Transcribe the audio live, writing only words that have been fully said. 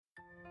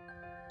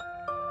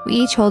We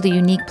each hold a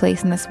unique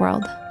place in this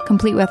world,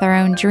 complete with our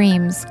own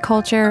dreams,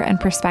 culture, and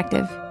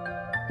perspective.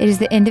 It is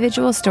the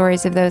individual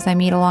stories of those I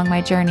meet along my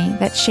journey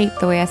that shape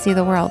the way I see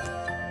the world.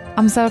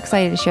 I'm so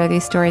excited to share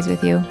these stories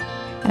with you,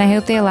 and I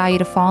hope they allow you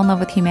to fall in love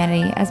with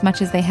humanity as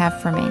much as they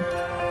have for me.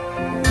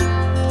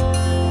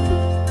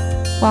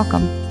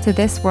 Welcome to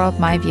This World,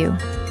 My View.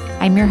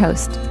 I'm your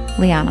host,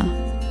 Liana.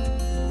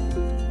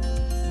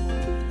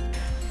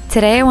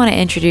 Today I want to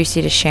introduce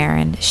you to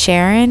Sharon.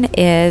 Sharon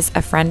is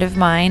a friend of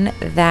mine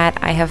that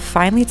I have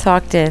finally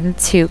talked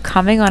into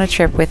coming on a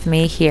trip with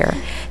me here.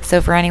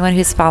 So for anyone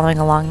who's following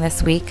along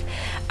this week,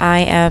 I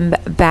am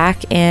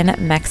back in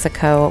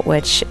Mexico,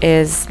 which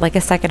is like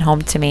a second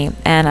home to me.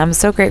 And I'm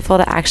so grateful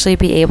to actually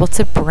be able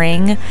to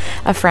bring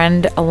a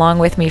friend along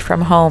with me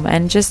from home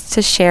and just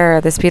to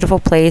share this beautiful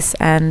place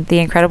and the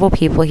incredible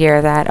people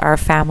here that are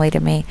family to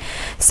me.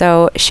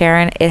 So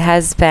Sharon,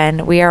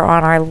 we are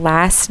on our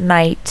last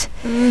night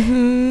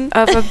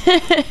of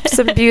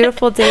some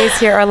beautiful days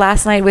here. Our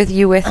last night with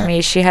you with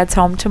me. She heads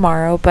home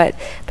tomorrow, but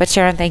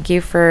Sharon, thank you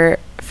for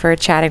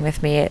chatting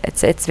with me.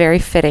 It's very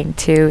fitting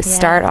to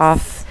start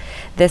off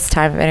this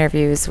time of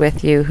interviews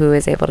with you who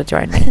is able to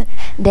join me.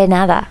 De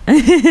nada.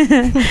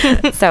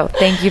 So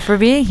thank you for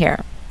being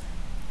here.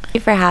 Thank you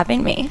for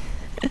having me.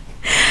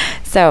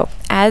 So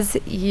as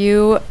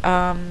you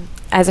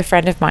as a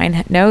friend of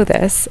mine know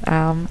this,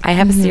 I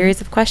have a series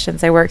of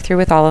questions I work through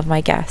with all of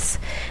my guests.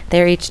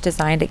 They're each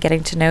designed at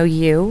getting to know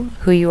you,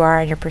 who you are,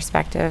 and your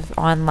perspective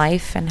on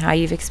life and how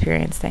you've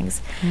experienced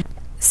things.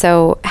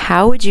 So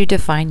how would you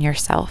define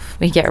yourself?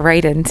 We get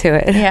right into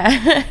it.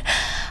 Yeah.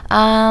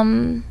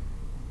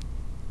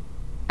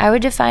 I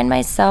would define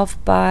myself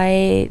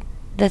by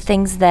the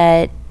things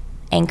that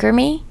anchor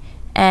me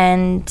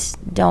and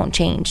don't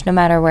change no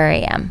matter where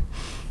I am.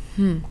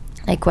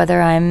 Like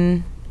whether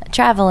I'm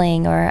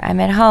traveling or I'm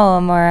at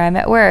home or I'm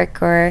at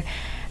work or,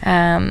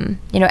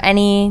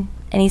 any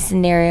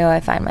scenario I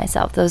find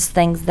myself, those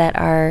things that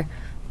are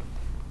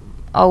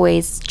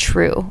always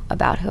true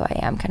about who I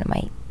am, kind of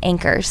my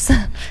anchors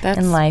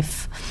in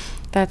life.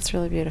 That's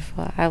really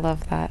beautiful. I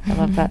love that. I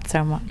love that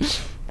so much.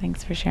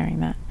 Thanks for sharing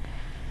that.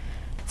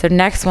 So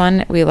next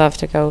one, we love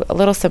to go a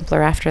little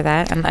simpler after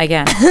that. And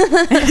again,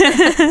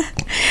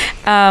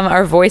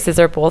 our voices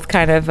are both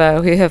kind of,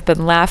 we have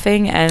been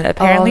laughing and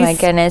apparently. Oh my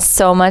goodness,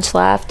 so much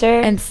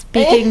laughter. And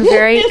speaking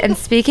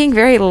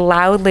very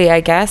loudly, I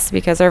guess,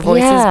 because our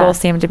voices both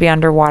seem to be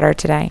underwater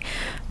today.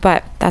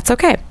 But that's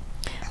okay.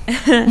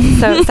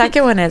 So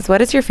second one is, what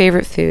is your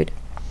favorite food?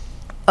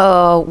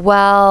 Oh,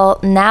 well,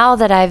 now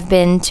that I've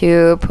been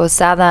to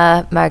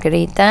Posada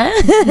Margarita,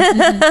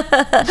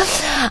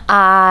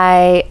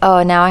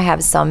 now I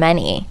have so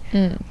many.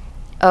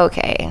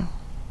 Okay.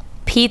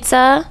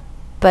 Pizza,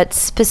 but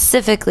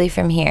specifically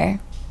from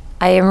here.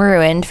 I am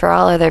ruined for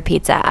all other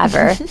pizza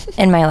ever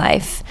in my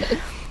life.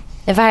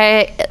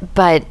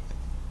 But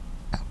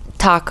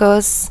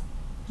tacos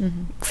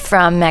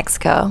from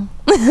Mexico,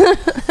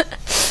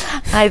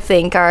 I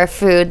think are a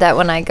food that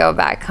when I go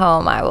back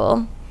home, I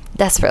will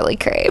desperately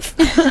crave.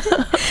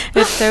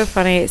 It's so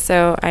funny.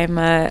 So I'm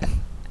a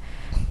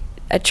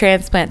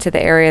transplant to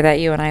the area that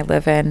you and I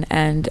live in,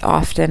 and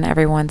often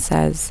everyone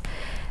says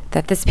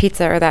that this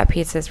pizza or that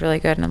pizza is really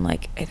good, and I'm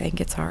like, I think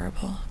it's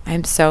horrible.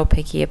 I'm so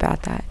picky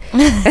about that.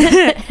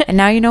 And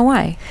now you know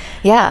why.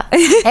 Yeah.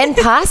 And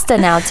pasta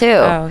now too.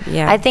 Oh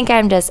yeah. I think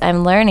I'm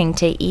learning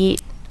to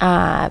eat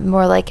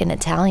more like an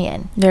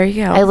Italian. There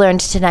you go. I learned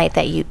tonight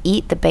that you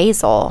eat the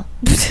basil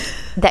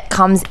that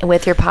comes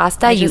with your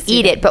pasta. You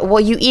eat it, but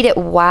you eat it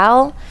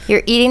while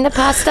you're eating the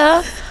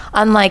pasta,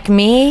 unlike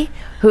me,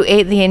 who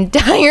ate the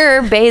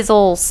entire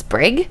basil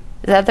sprig. Is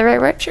that the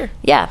right word? Sure.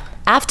 Yeah,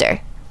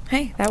 after.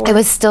 Hey, that works. It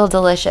was still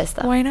delicious,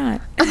 though. Why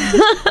not?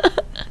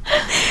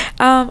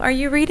 Are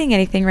you reading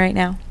anything right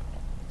now?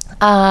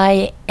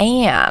 I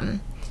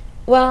am.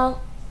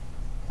 Well,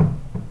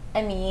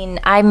 I mean,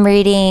 I'm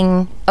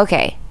reading...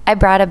 Okay, I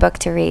brought a book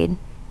to read.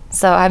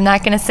 So I'm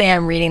not going to say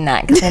I'm reading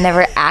that because I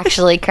never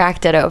actually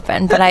cracked it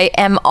open, but I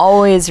am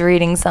always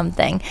reading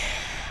something.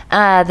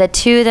 The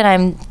two that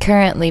I'm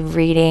currently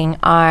reading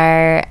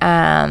are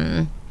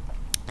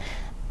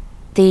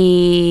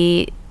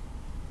the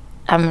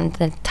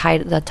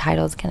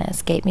title's going to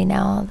escape me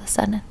now all of a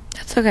sudden.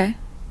 That's okay.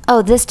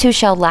 Oh, This Too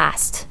Shall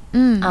Last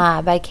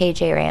by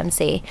KJ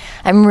Ramsey.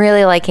 I'm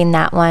really liking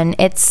that one.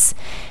 It's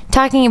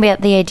talking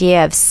about the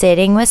idea of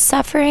sitting with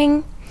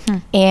suffering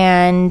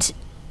and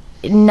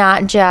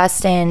not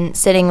just in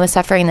sitting with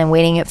suffering and then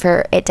waiting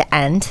for it to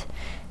end.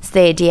 It's the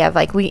idea of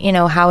like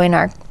how in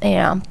our,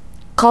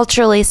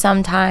 culturally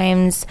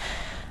sometimes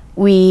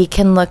we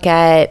can look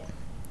at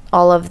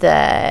all of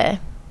the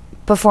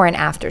before and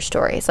after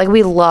stories. Like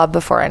we love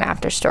before and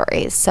after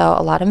stories. So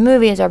a lot of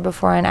movies are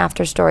before and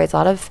after stories. A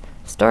lot of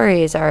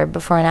stories are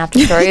before and after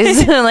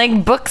stories.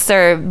 Like books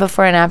are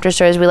before and after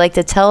stories. We like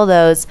to tell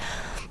those.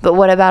 But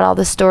what about all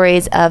the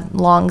stories of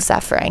long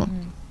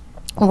suffering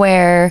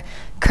where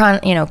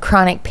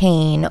chronic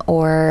pain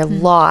or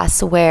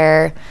loss,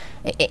 where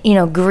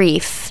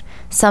grief,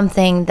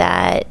 something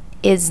that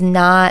is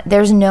not,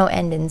 there's no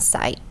end in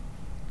sight.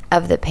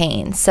 of the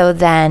pain. So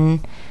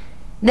then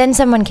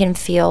someone can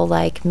feel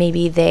like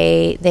maybe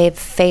they've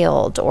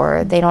failed,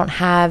 or they don't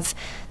have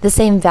the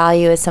same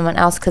value as someone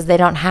else because they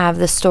don't have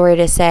the story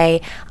to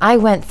say, I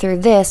went through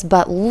this,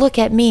 but look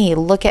at me,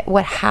 look at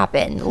what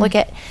happened,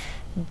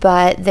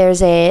 but there's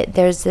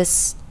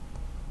this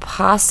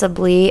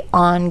possibly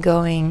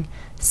ongoing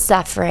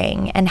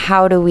suffering. And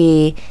how do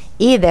we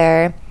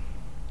either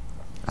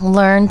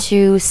learn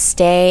to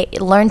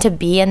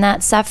be in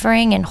that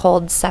suffering and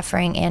hold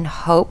suffering and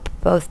hope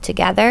both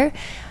together,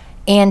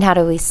 and how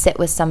do we sit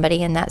with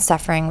somebody in that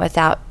suffering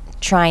without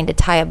trying to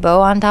tie a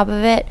bow on top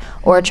of it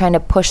or trying to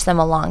push them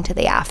along to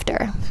the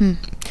after.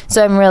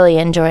 So I'm really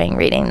enjoying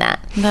reading that.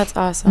 That's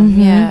awesome.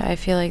 Yeah, I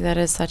feel like that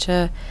is such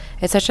a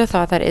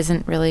thought that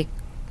isn't really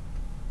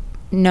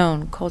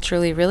known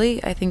culturally,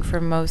 really. I think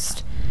for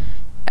most,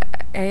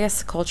 I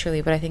guess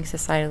culturally, but I think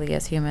societally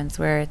as humans,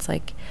 where it's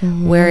like,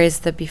 where is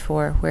the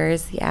before, where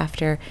is the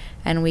after,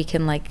 and we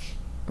can like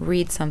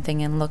read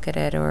something and look at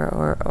it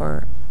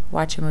or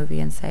watch a movie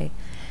and say,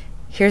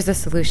 here's the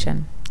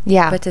solution.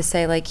 Yeah. But to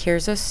say like,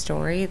 here's a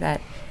story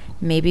that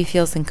maybe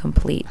feels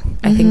incomplete.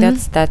 I think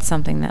that's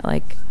something that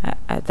like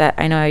that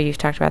I know you've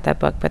talked about that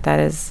book, but that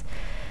is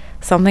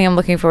something I'm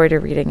looking forward to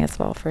reading as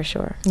well, for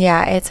sure.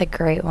 Yeah, it's a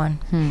great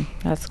one.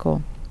 That's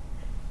cool.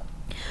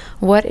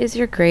 What is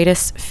your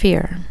greatest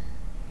fear?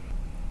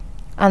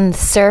 On the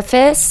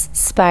surface,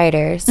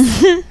 spiders.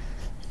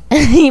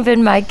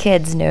 Even my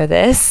kids know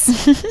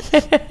this.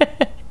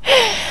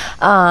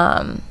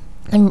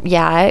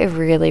 Yeah, I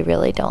really,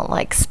 really don't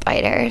like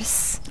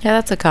spiders. Yeah,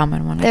 that's a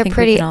common one. They're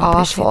pretty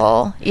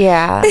awful.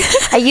 Yeah.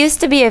 I used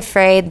to be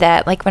afraid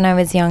that, like, when I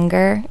was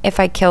younger, if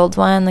I killed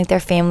one, like, their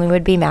family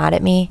would be mad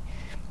at me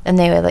and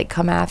they would, like,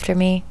 come after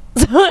me.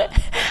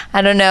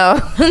 I don't know.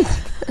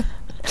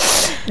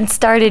 It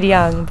started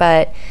young,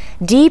 but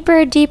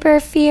deeper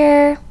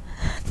fear.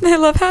 I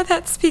love how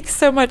that speaks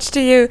so much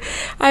to you.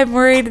 I'm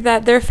worried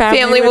that their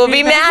family will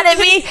be mad at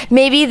me.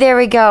 Maybe there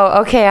we go.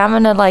 Okay, I'm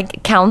going to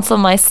like counsel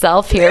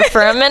myself here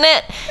for a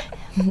minute.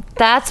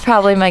 That's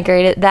probably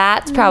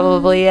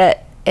it.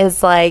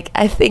 Is like,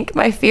 I think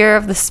my fear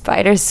of the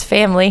spiders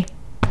family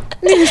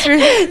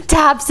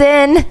taps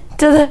in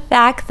to the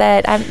fact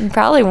that I'm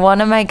probably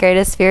one of my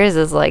greatest fears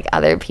is like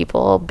other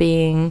people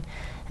being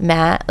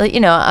mad,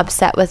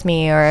 upset with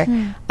me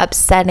or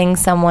upsetting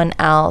someone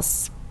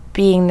else,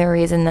 being the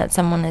reason that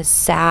someone is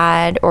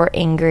sad or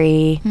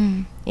angry.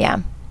 Yeah.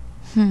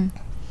 And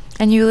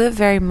you live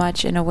very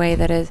much in a way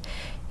that is,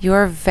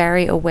 you're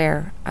very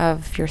aware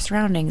of your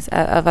surroundings,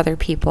 of other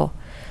people,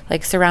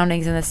 like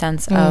surroundings in the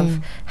sense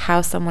of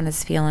how someone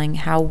is feeling,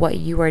 how what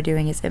you are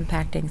doing is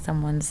impacting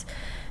someone's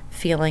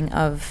feeling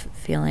of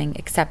feeling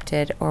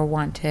accepted or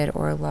wanted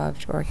or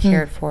loved or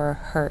cared for or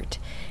hurt.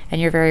 And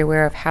you're very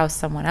aware of how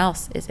someone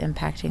else is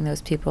impacting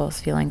those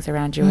people's feelings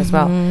around you as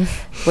well,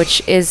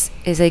 which is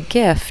a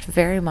gift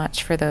very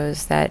much for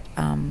those that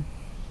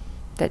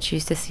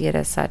choose to see it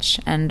as such,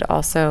 and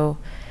also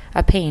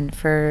a pain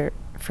for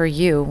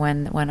you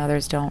when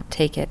others don't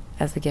take it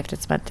as the gift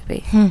it's meant to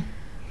be.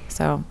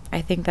 So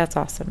I think that's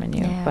awesome in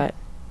you, but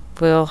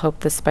we'll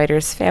hope the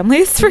spiders' family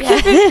is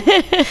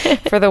forgiven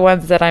for the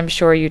ones that I'm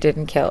sure you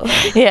didn't kill.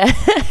 Yeah.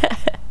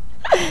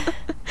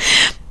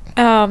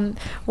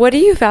 What do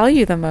you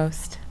value the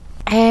most?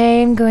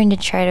 I'm going to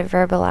try to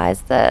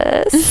verbalize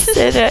this.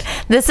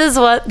 This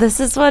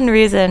is one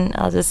reason,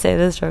 I'll just say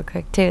this real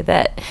quick too,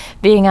 that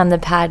being on the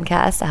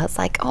podcast, I was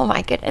like, oh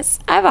my goodness,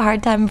 I have a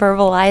hard time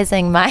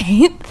verbalizing my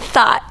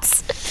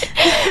thoughts.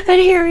 But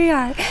here we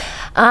are.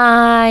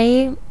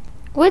 I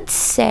would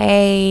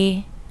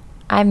say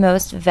I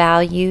most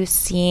value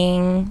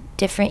seeing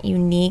different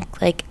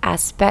unique like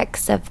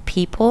aspects of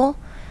people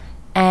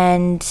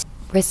and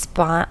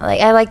respond. Like,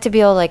 I like to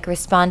be able to like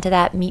respond to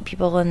that, meet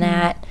people in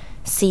that,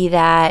 see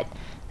that.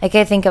 Like,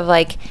 I think of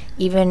like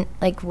even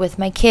like with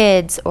my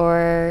kids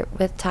or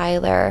with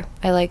Tyler,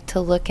 I like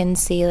to look and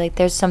see like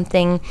there's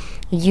something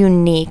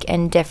unique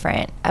and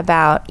different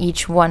about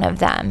each one of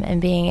them,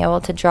 and being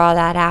able to draw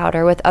that out,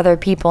 or with other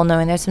people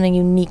knowing there's something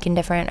unique and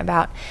different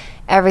about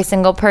every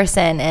single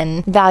person,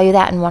 and value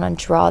that and want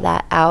to draw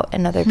that out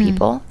in other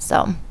people.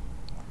 So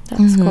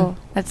that's cool.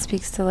 That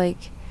speaks to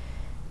like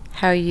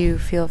how you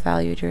feel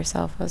valued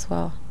yourself as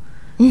well.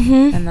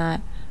 And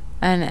that,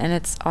 and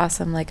it's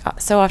awesome. Like,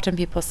 so often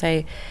people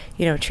say,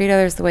 treat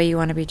others the way you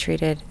want to be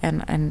treated,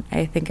 and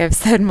I think I've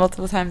said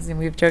multiple times, and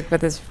we've joked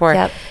about this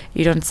before,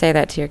 you don't say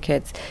that to your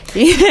kids.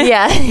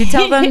 You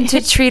tell them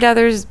to treat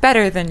others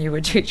better than you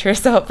would treat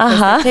yourself,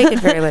 because they take it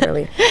very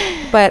literally.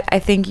 But I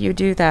think you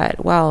do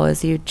that well,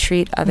 as you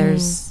treat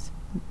others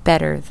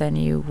better than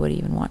you would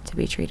even want to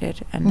be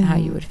treated, and how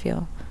you would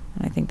feel.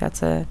 And I think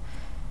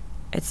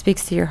it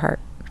speaks to your heart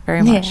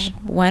very much.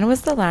 When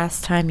was the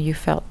last time you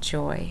felt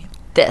joy?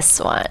 This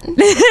one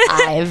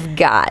I've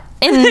got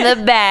in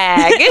the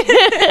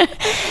bag.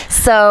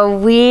 So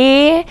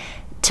we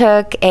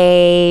took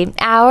a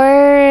hour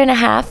and a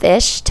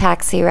half-ish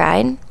taxi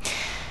ride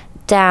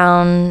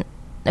down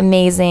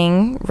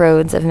amazing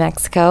roads of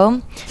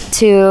Mexico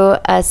to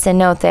a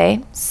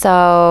cenote.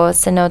 So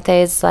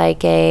cenote is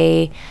like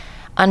a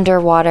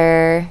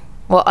underground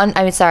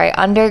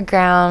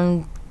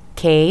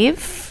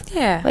cave.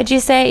 Yeah. Would you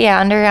say? Yeah,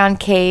 underground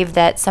cave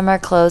that some are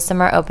closed,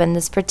 some are open.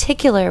 This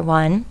particular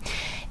one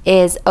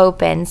is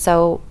open.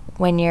 So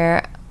when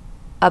you're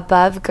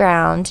above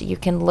ground, you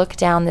can look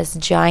down this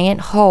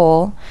giant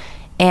hole,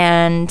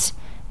 and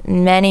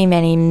many,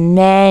 many,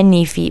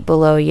 many feet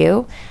below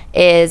you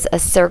is a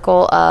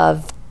circle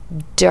of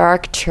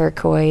dark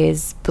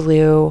turquoise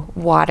blue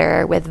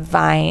water with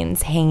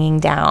vines hanging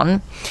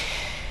down.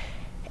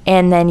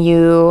 And then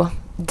you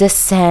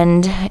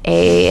descend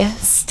a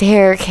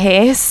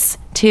staircase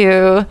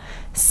to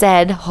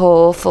said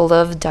hole full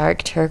of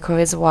dark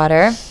turquoise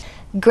water.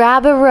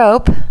 Grab a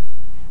rope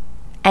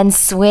and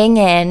swing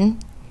in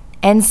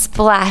and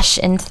splash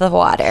into the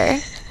water,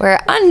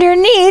 where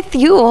underneath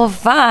you will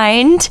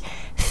find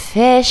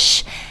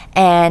fish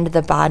and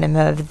the bottom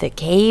of the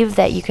cave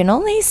that you can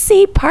only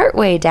see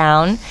partway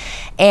down.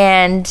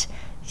 And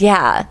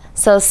yeah,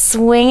 so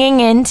swinging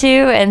into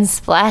and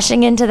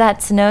splashing into that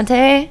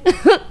cenote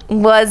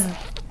was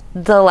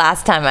the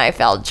last time I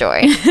felt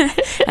joy.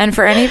 And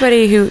for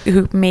anybody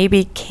who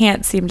maybe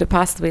can't seem to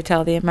possibly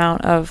tell the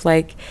amount of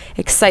like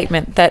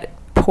excitement that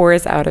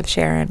pours out of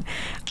Sharon,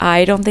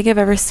 I don't think I've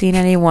ever seen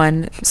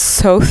anyone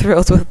so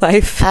thrilled with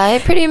life. I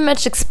pretty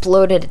much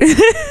exploded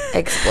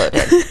internally.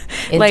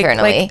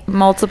 Like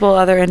multiple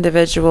other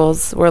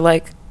individuals were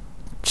like,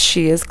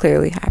 she is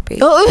clearly happy.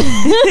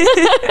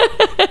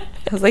 I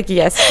was like,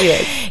 yes, she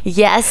is.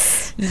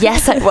 Yes,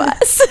 I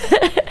was.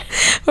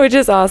 Which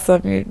is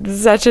awesome. You're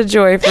such a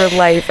joy for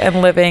life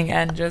and living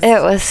and just...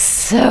 It was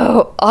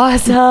so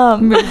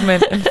awesome.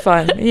 Movement and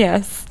fun.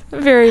 Yes,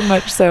 very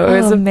much so.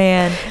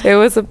 It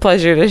was a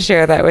pleasure to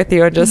share that with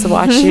you and just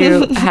watch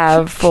you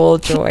have full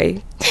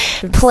joy.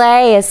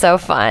 Play is so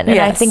fun. And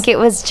Yes. I think it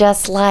was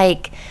just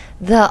like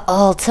the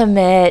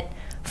ultimate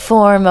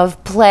form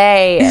of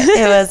play.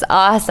 It was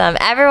awesome.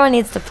 Everyone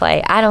needs to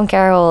play. I don't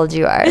care how old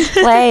you are.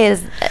 Play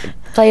is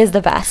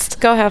the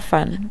best. Go have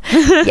fun.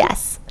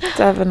 Yes.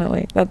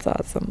 Definitely. That's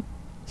awesome.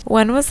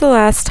 When was the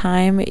last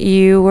time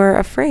you were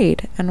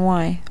afraid and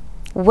why?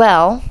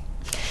 Well,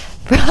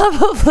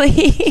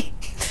 probably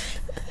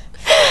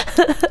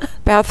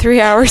About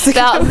 3 hours ago.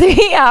 about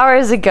 3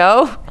 hours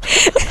ago.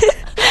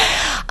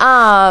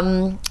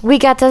 We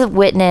got to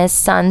witness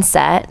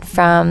sunset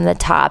from the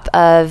top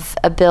of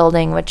a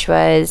building, which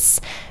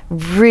was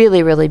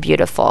really, really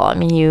beautiful. I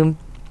mean, you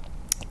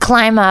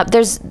climb up.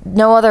 There's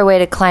no other way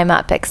to climb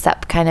up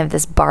except kind of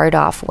this barred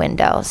off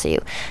window. So you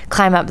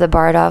climb up the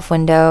barred off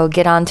window,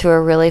 get onto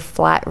a really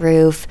flat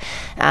roof.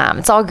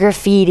 It's all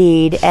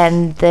graffitied,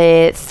 and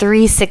the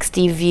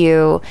 360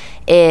 view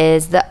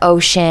is the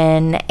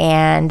ocean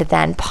and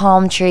then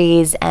palm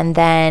trees and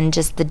then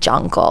just the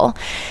jungle.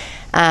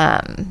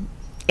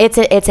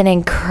 It's an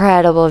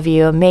incredible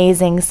view,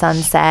 amazing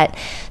sunset.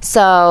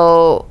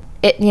 So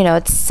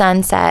it's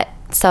sunset.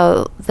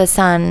 So the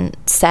sun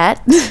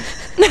set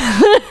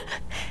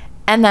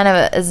and then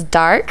it was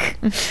dark.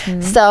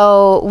 Mm-hmm.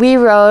 So we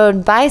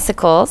rode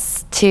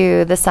bicycles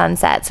to the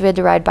sunset. So we had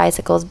to ride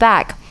bicycles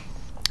back.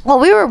 Well,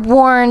 we were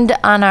warned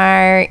on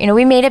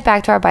we made it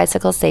back to our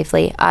bicycles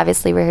safely.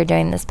 Obviously, we're here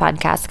doing this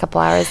podcast a couple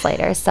hours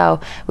later, so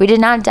we did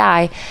not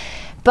die.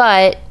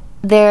 But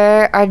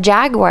there are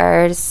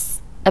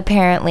jaguars,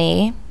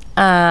 apparently,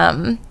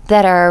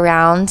 that are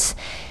around.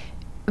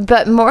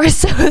 But more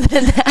so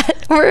than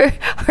that, we're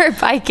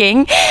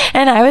biking,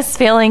 and I was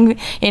feeling,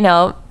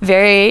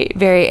 very,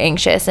 very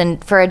anxious.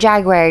 And for a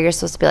jaguar, you're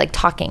supposed to be like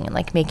talking and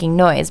like making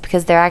noise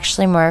because they're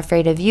actually more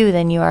afraid of you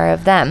than you are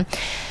of them.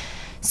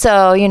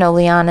 So,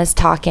 Liana's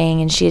talking,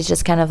 and she's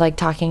just kind of like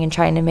talking and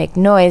trying to make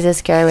noise to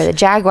scare away the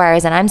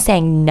jaguars, and I'm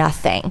saying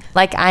nothing.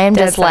 Like I am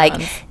just like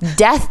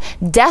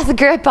death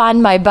grip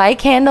on my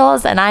bike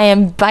handles, and I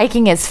am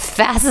biking as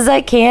fast as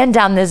I can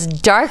down this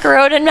dark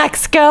road in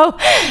Mexico.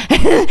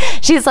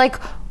 She's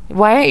like,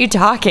 why aren't you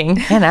talking?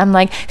 And I'm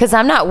like, because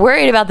I'm not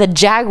worried about the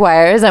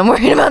jaguars. I'm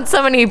worried about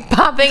somebody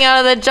popping out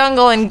of the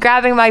jungle and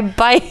grabbing my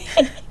bike.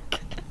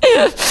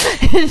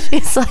 And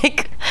she's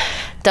like,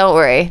 don't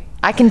worry.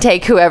 I can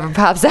take whoever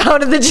pops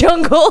out of the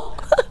jungle.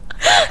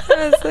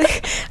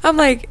 I'm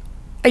like,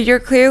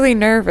 you're clearly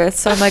nervous.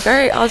 So I'm like, all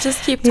right, I'll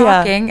just keep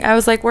talking. Yeah. I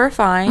was like, we're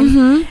fine.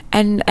 Mm-hmm.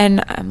 And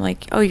I'm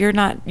like, oh, you're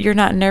not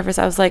nervous.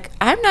 I was like,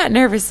 I'm not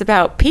nervous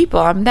about people.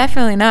 I'm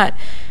definitely not.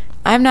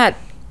 I'm not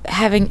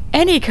having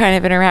any kind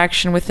of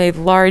interaction with a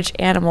large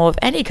animal of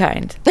any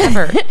kind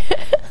ever.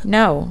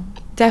 No,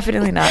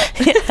 definitely not.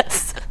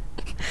 Yes.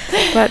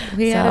 But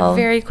we had a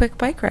very quick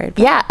bike ride.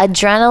 Yeah,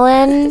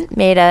 adrenaline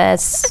made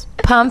us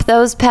pump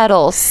those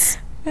pedals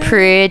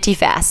pretty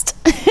fast.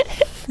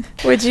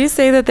 Would you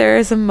say that there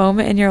is a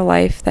moment in your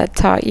life that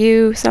taught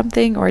you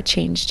something or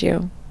changed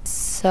you?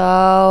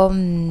 So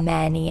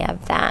many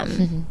of them.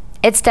 Mm-hmm.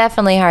 It's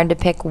definitely hard to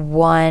pick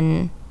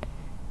one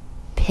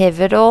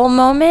pivotal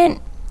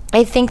moment.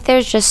 I think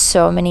there's just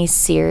so many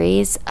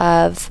series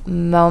of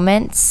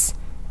moments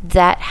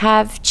that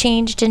have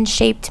changed and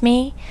shaped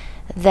me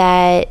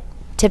that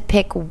to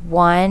pick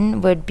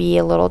one would be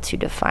a little too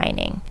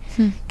defining.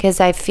 Because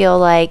I feel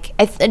like,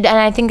 and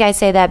I think I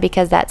say that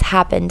because that's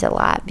happened a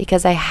lot.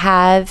 Because I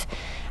have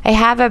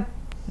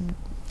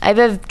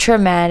a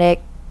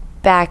traumatic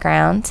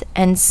background,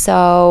 and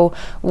so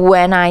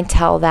when I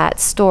tell that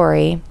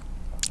story,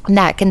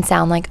 that can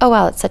sound like, oh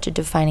well, it's such a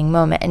defining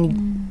moment,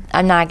 and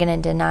I'm not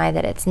going to deny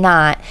that it's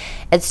not.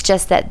 It's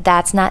just that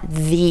that's not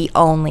the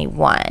only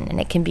one, and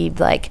it can be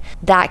like,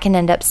 that can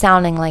end up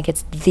sounding like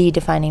it's the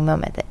defining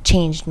moment that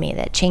changed me,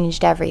 that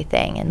changed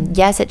everything. And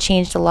yes, it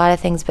changed a lot of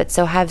things, but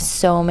so have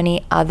so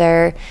many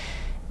other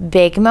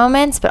big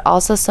moments, but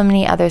also so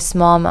many other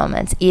small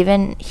moments.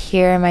 Even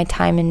here in my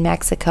time in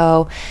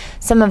Mexico,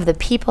 some of the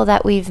people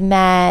that we've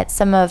met,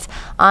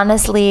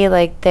 honestly,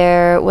 like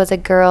there was a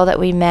girl that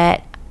we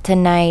met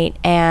tonight,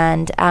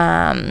 and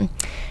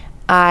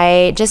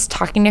I just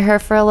talking to her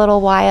for a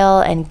little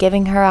while and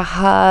giving her a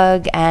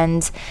hug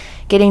and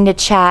getting to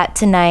chat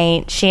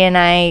tonight. She and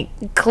I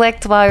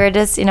clicked while we were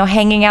just,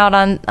 hanging out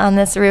on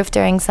this roof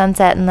during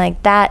sunset, and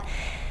like that,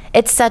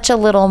 it's such a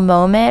little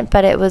moment,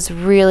 but it was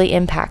really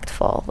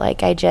impactful.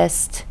 Like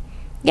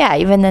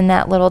even in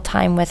that little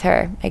time with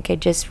her, like I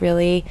just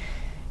really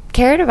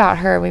cared about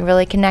her. We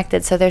really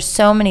connected. So there's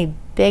so many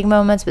big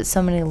moments, but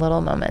so many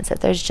little moments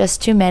that there's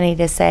just too many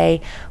to say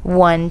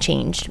one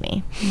changed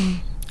me.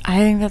 I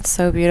think that's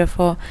so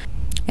beautiful.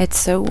 It's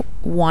so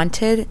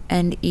wanted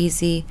and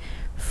easy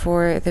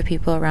for the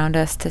people around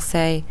us to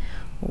say,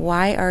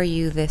 why are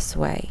you this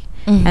way?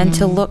 And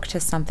to look to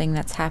something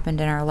that's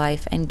happened in our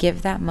life and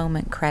give that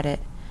moment credit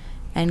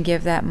and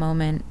give that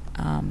moment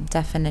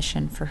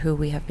definition for who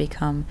we have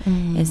become,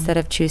 instead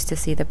of choose to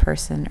see the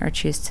person or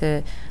choose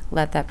to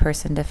let that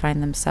person define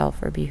themselves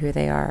or be who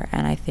they are.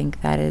 And I think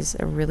that is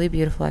a really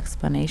beautiful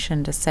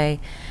explanation to say,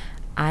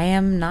 I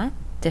am not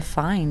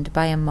defined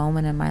by a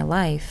moment in my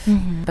life,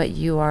 but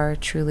you are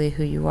truly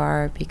who you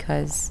are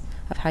because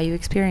of how you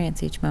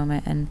experience each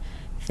moment. And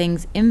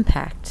things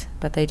impact,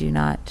 but they do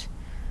not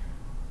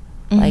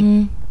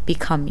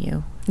become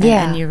you.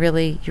 And you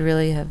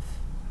really have,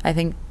 I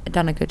think,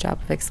 done a good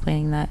job of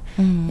explaining that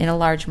in a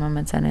large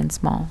moments and in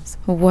smalls.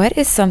 What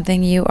is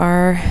something you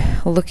are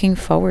looking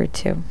forward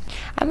to?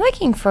 I'm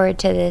looking forward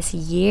to this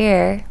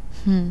year.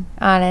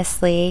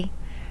 Honestly,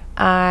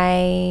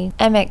 I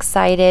am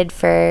excited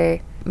for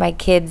my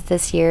kids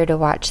this year to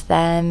watch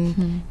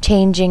them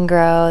change and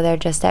grow. They're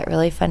just at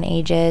really fun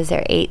ages.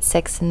 They're 8,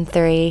 6, and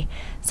 3.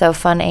 So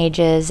fun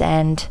ages.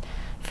 And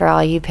for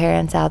all you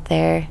parents out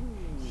there,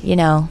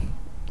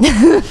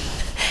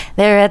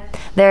 they're at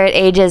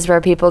ages where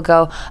people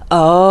go,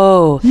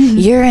 oh,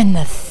 you're in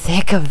the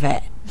thick of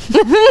it.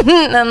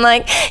 I'm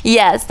like,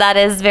 yes, that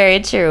is very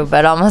true,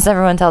 but almost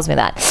everyone tells me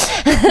that.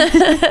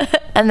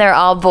 And they're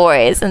all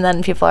boys, and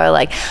then people are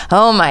like,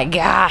 oh my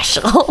gosh,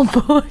 all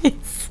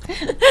boys.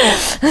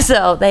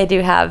 So they do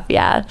have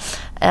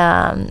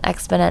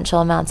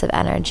exponential amounts of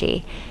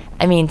energy.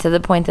 I mean, to the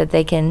point that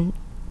they can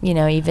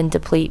even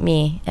deplete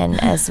me.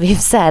 And as we've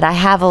said, I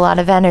have a lot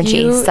of energy.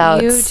 You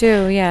it's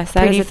do, yes.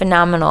 That pretty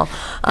phenomenal.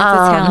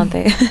 That's a talent.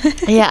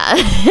 Yeah.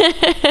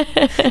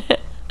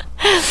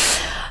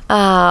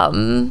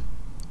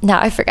 Now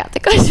I forgot the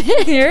question.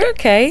 You're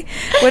okay.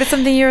 What is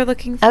something you're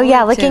looking forward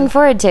to? Looking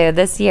forward to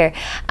this year.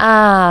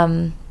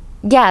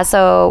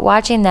 So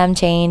watching them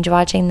change,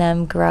 watching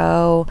them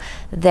grow.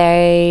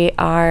 They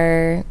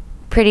are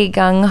pretty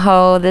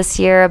gung-ho this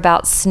year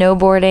about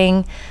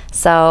snowboarding.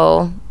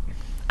 So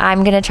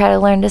I'm going to try to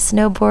learn to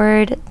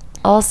snowboard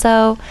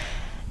also.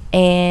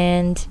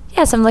 And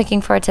so I'm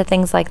looking forward to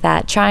things like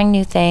that, trying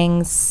new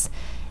things,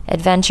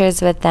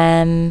 adventures with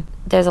them.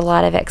 There's a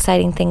lot of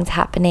exciting things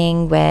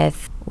happening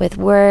with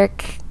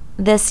work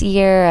this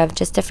year, of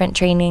just different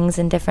trainings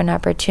and different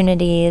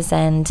opportunities.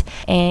 And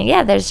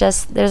there's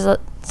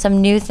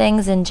some new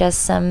things and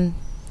just some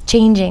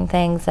changing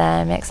things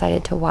that I'm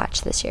excited to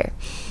watch this year.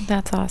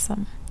 That's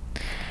awesome.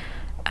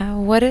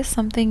 What is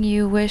something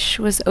you wish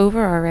was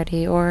over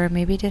already, or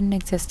maybe didn't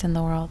exist in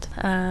the world?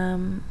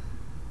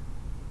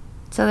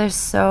 So there's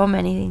so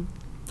many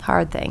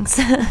hard things.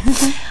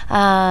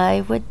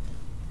 I would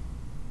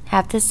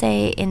have to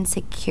say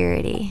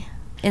insecurity.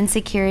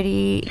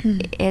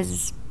 Insecurity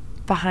is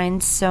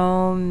behind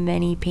so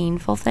many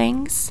painful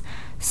things.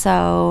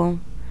 So,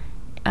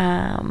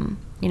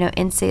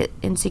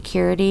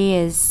 insecurity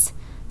is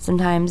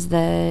sometimes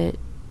the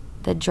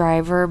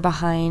driver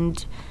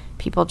behind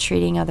people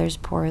treating others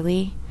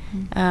poorly.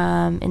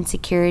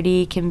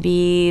 Insecurity can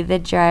be the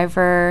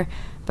driver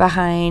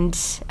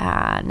behind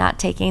not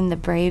taking the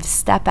brave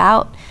step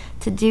out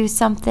to do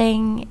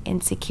something.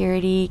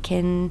 Insecurity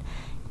can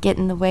get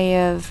in the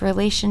way of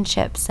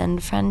relationships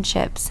and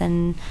friendships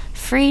and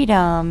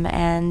freedom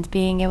and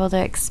being able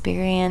to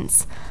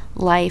experience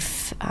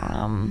life.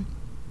 That's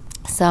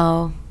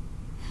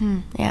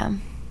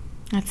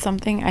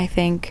something I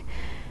think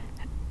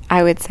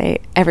I would say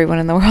everyone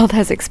in the world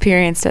has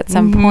experienced at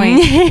some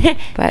point.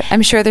 But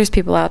I'm sure there's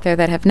people out there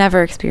that have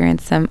never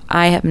experienced them.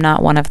 I am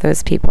not one of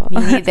those people. Me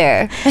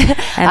neither.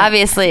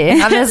 Obviously,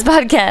 on this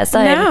podcast,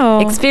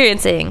 I'm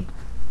experiencing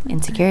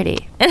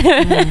insecurity.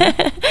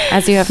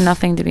 As you have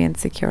nothing to be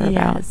insecure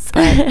about. Yes.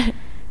 But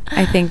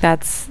I think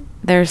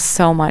there's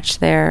so much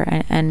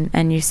there,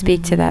 and you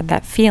speak to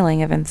that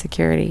feeling of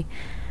insecurity,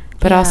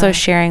 but also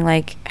sharing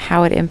like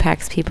how it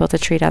impacts people to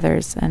treat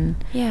others. And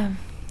I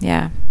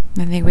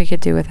think we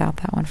could do without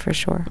that one for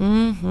sure.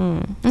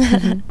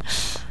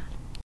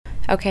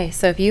 Okay,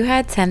 so if you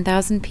had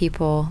 10,000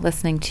 people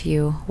listening to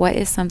you, what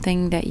is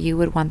something that you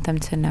would want them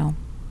to know?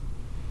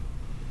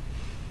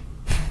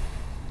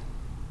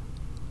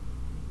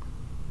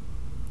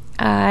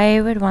 I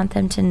would want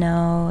them to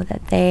know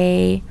that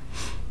they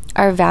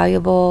are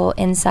valuable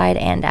inside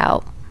and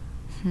out.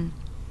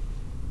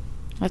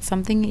 That's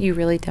something you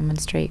really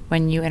demonstrate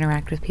when you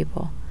interact with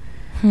people.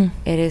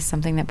 It is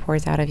something that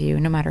pours out of you,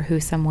 no matter who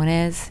someone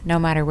is, no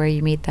matter where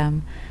you meet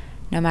them,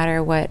 no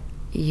matter what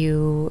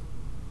you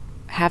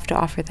have to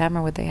offer them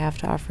or what they have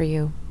to offer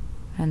you.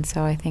 And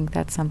so I think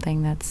that's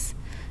something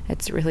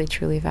it's really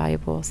truly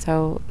valuable.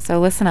 So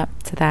listen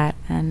up to that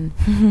and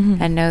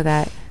and know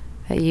that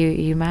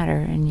you matter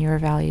and you're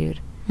valued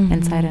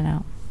inside and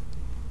out.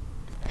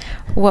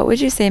 What would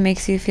you say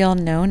makes you feel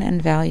known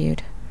and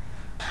valued?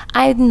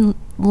 I'm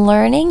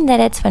learning that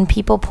it's when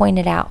people point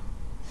it out.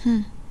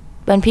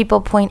 When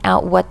people point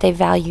out what they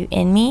value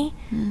in me,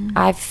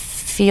 I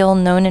feel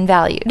known and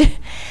valued.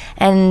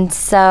 And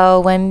so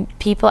when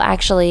people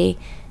actually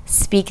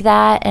speak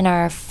that and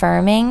are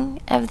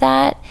affirming of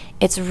that,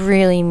 it's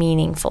really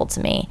meaningful to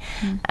me.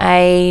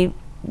 I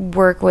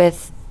work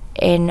with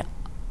an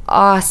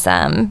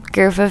awesome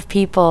group of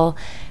people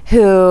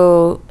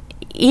who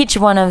each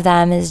one of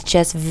them is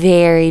just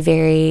very,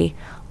 very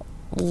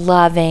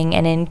loving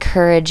and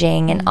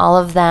encouraging, and all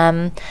of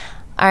them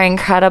are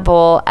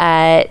incredible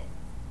at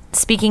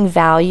speaking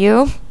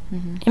value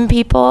in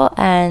people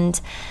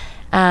and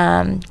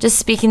just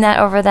speaking that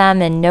over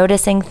them and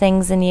noticing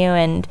things in you.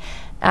 And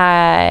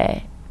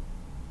I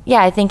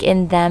think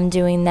in them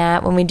doing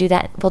that, when we do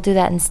that, we'll do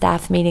that in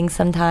staff meetings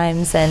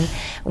sometimes. And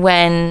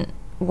when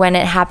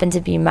it happened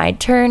to be my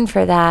turn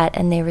for that,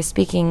 and they were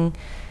speaking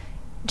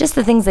just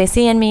the things they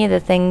see in me, the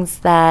things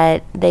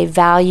that they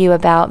value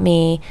about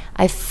me,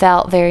 I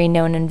felt very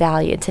known and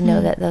valued to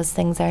know that those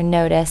things are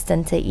noticed,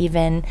 and to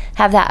even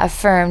have that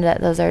affirmed that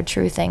those are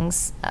true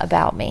things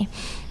about me.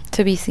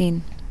 To be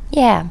seen.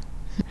 Yeah.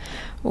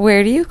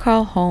 Where do you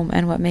call home,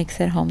 and what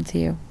makes it home to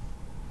you?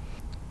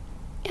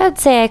 I'd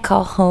say I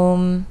call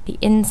home the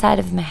inside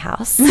of my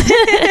house.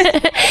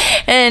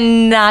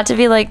 And not to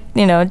be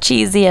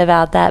cheesy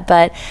about that,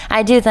 but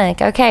I do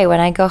think, okay, when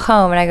I go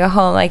home,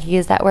 I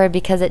use that word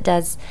because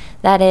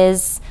that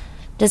is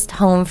just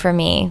home for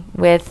me,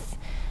 with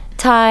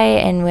Ty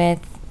and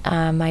with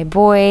my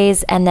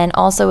boys, and then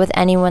also with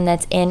anyone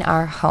that's in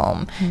our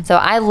home. So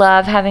I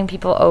love having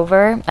people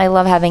over. I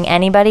love having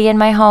anybody in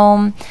my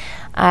home.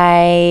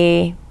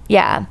 I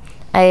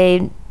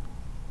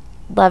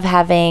love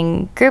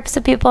having groups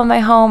of people in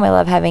my home. I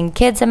love having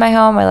kids in my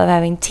home. I love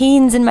having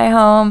teens in my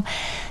home.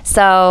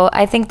 So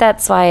I think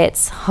that's why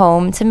it's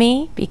home to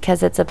me,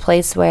 because it's a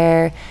place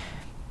where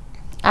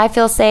I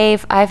feel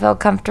safe. I feel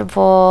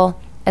comfortable.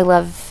 I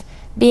love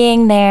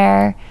being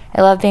there.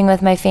 I love being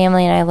with my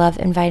family, and I love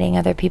inviting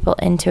other people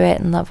into it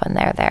and love when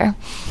they're there.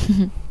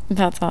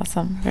 That's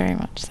awesome. Very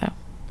much so.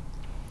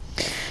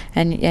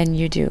 And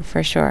you do,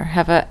 for sure,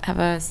 have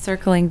a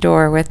circling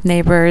door with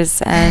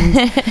neighbors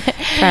and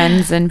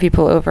friends and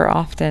people over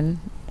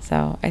often.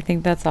 So I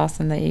think that's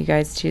awesome that you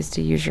guys choose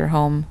to use your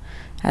home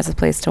as a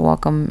place to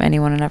welcome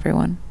anyone and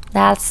everyone.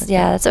 That's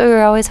what we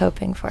were always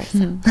hoping for.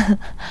 So.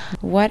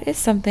 What is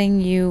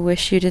something you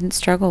wish you didn't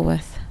struggle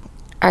with?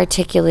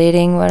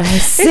 Articulating what I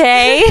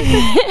say.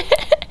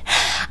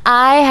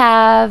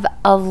 I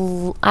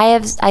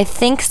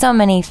think so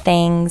many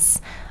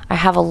things. I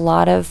have a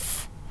lot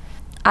of,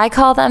 I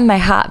call them my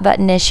hot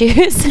button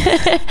issues,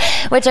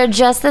 which are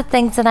just the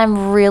things that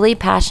I'm really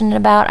passionate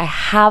about. I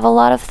have a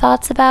lot of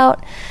thoughts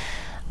about,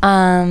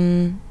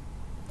 a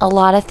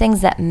lot of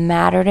things that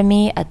matter to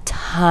me a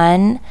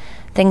ton,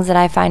 things that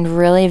I find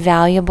really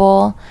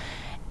valuable.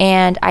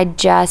 And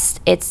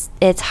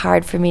it's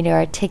hard for me to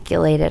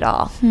articulate it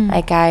all.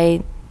 Like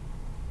I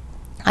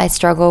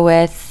struggle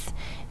with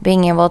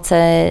being able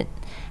to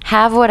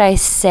have what I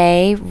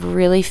say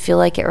really feel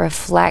like it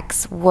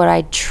reflects what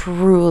I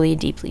truly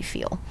deeply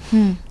feel.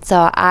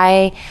 So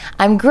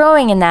I'm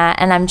growing in that,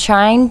 and I'm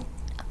trying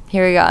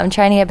to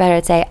get better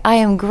at say, I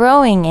am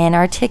growing in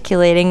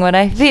articulating what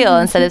I feel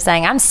instead of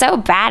saying, I'm so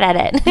bad at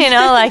it.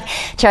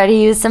 Try to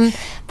use some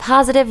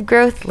positive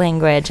growth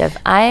language of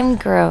I'm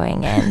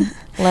growing in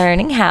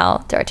learning how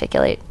to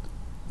articulate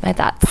my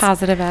thoughts.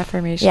 Positive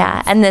affirmations.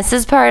 Yeah, and this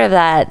is part of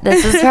that.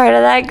 This is part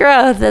of that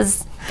growth,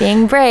 is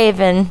being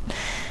brave. And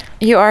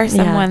you are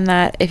someone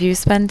that if you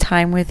spend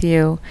time with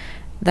you,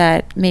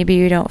 that maybe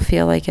you don't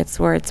feel like it's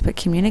words, but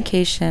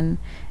communication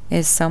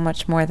is so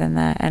much more than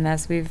that. And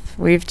as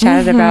we've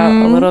chatted about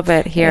a little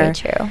bit here, very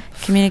true.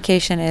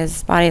 Communication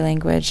is body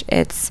language.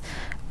 It's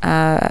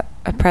a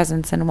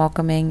presence and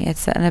welcoming.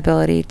 It's an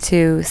ability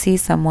to see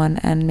someone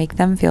and make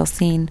them feel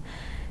seen.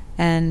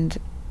 And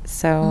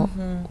so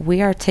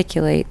we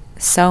articulate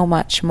so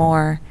much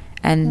more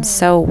and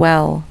so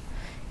well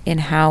in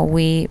how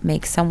we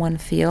make someone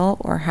feel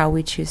or how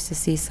we choose to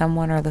see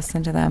someone or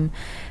listen to them.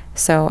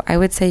 So I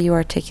would say you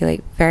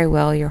articulate very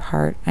well your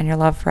heart and your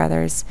love for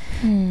others,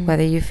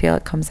 whether you feel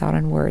it comes out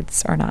in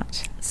words or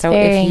not. So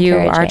if you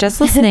are just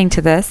listening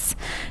to this,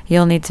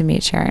 you'll need to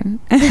meet Sharon.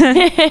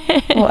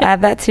 We'll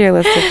add that to your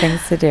list of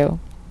things to do.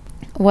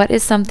 What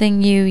is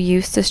something you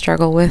used to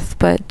struggle with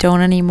but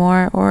don't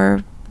anymore,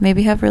 or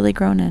maybe have really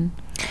grown in?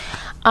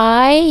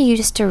 I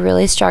used to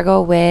really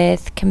struggle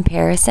with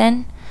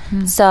comparison.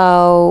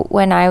 So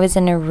when I was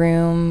in a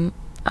room,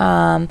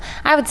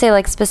 I would say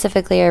like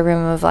specifically a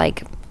room of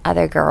like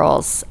other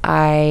girls,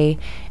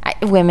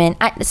 women.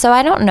 So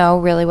I don't know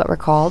really what we're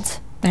called.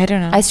 I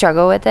don't know. I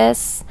struggle with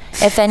this.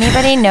 If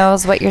anybody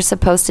knows what you're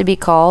supposed to be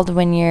called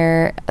when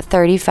you're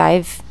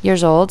 35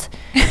 years old,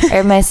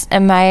 am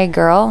I a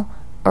girl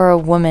or a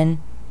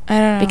woman? I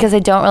don't know. Because I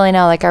don't really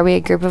know. Like, are we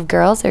a group of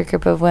girls or a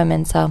group of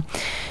women? So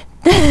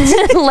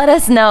let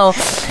us know.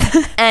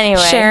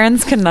 Anyway.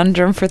 Sharon's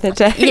conundrum for the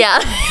day. Yeah.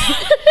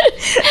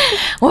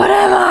 What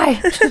am I?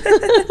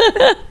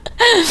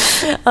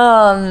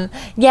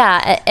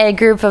 A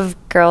group of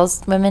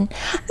girls, women.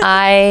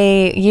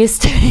 I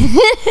used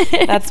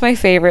to. That's my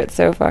favorite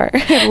so far.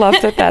 I love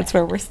that that's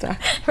where we're stuck.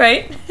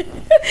 Right?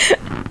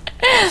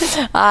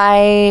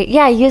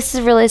 I used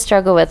to really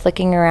struggle with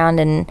looking around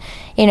and,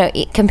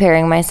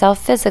 comparing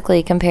myself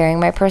physically, comparing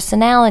my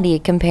personality,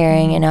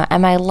 comparing,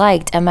 am I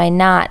liked, am I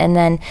not? And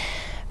then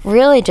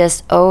really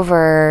just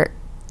over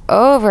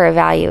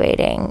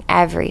evaluating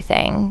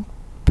everything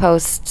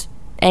post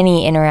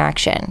any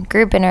interaction,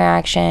 group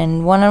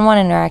interaction, one-on-one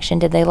interaction.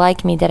 Did they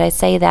like me? Did I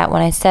say that?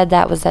 When I said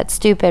that, was that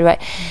stupid?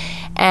 Right?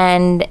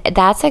 And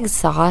that's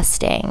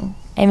exhausting.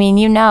 I mean,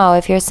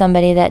 if you're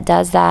somebody that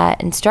does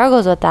that and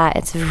struggles with that,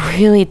 it's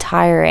really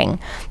tiring.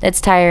 It's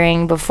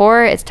tiring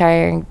before, it's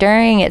tiring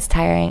during, it's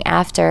tiring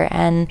after.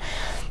 And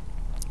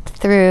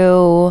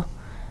through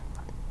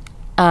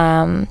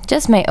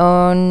just my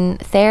own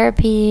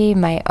therapy,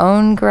 my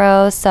own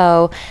growth.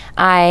 So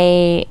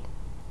I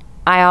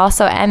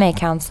also am a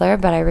counselor,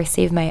 but I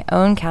received my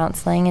own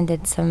counseling and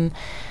did some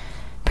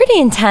pretty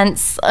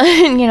intense,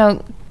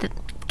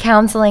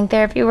 counseling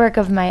therapy work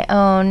of my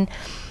own.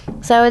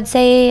 So I would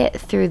say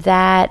through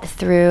that,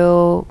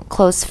 through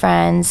close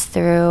friends,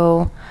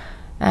 through,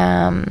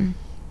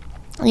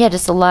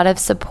 just a lot of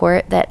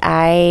support that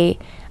I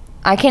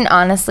can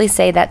honestly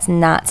say that's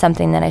not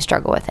something that I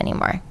struggle with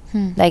anymore.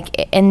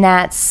 And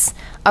that's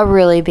a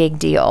really big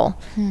deal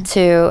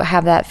to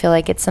have that feel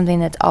like it's something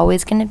that's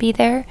always going to be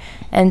there.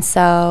 And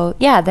so,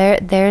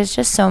 there's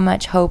just so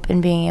much hope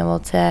in being able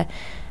to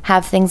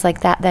have things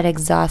like that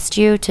exhaust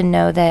you, to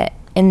know that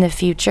in the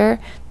future,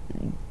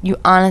 you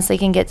honestly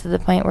can get to the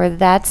point where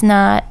that's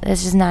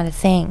just not a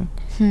thing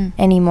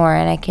anymore.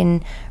 And I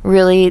can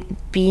really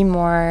be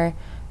more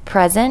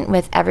present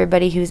with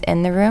everybody who's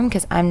in the room,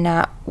 because I'm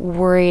not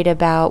worried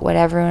about what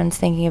everyone's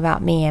thinking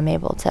about me. I'm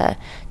able to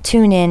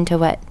tune in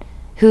to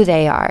who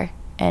they are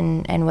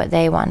and what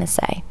they want to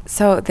say.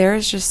 So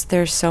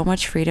there's so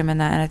much freedom in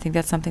that, and I think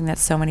that's something that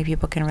so many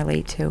people can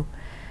relate to,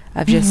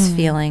 of just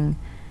feeling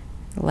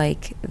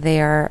like they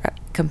are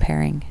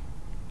comparing.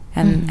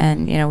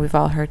 And we've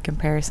all heard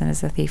comparison is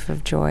the thief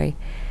of joy,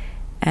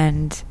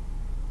 and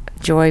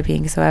joy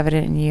being so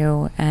evident in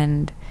you,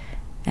 and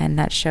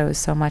that shows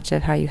so much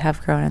of how you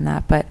have grown in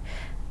that. But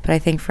I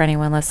think for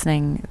anyone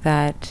listening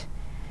that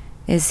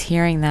is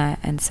hearing that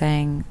and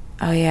saying,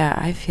 oh yeah,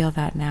 I feel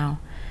that now.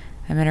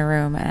 I'm in a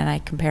room and I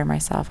compare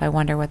myself. I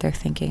wonder what they're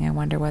thinking. I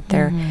wonder what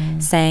they're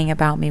saying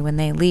about me when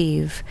they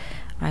leave.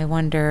 I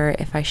wonder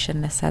if I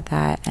shouldn't have said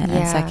that, and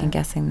second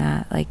guessing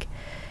that. Like,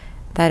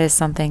 that is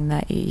something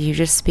that you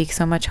just speak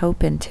so much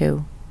hope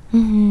into,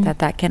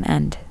 that can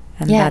end,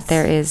 and that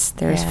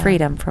there's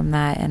freedom from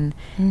that, and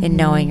in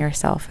knowing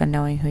yourself and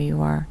knowing who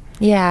you are.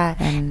 Yeah.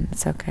 And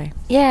it's okay.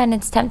 Yeah, and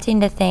it's tempting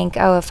to think,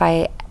 oh, if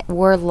I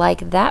were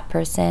like that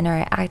person or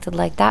I acted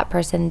like that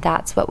person,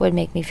 that's what would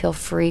make me feel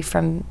free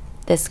from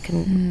this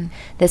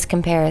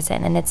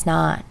comparison. And it's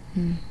not.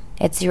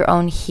 It's your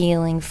own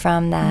healing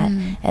from that,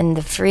 and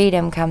the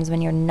freedom comes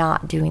when you're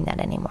not doing that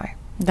anymore.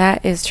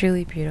 That is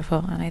truly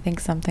beautiful, and I think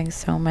something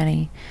so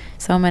many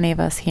of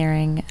us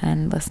hearing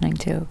and listening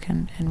to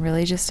can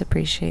really just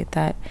appreciate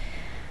that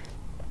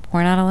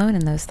we're not alone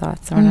in those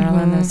thoughts, we're not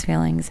alone in those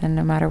feelings, and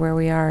no matter where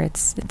we are,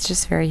 it's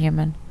just very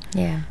human.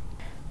 Yeah.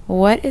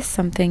 What is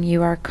something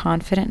you are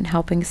confident in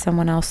helping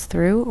someone else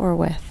through or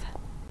with?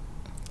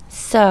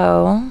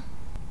 So,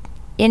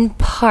 in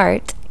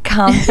part,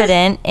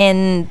 confident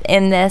in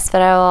this,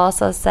 but I will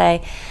also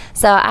say,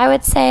 so I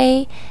would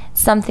say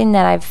something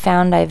that I've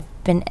found I've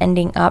been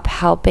ending up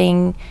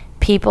helping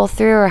people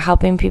through or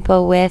helping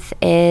people with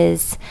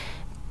is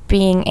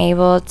being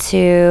able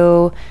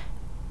to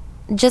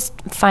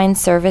just find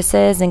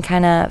services and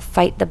kind of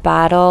fight the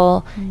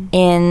battle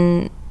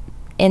in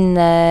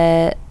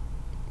the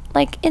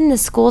like in the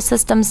school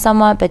system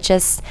somewhat, but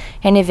just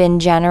kind of in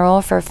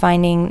general for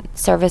finding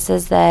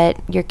services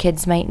that your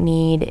kids might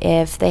need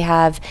if they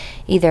have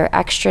either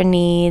extra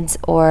needs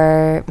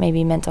or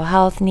maybe mental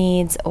health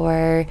needs,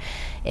 or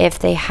if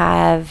they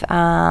have,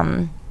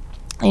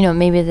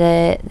 maybe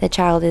the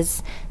child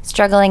is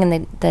struggling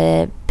and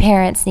the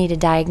parents need a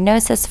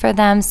diagnosis for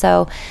them.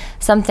 So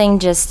something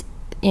just,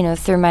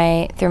 through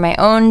my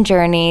own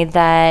journey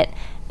that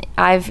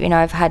I've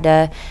had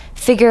to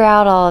figure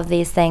out all of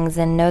these things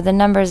and know the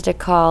numbers to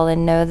call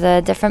and know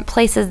the different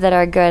places that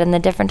are good and the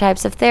different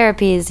types of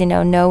therapies,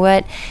 know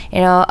what,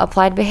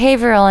 applied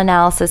behavioral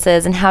analysis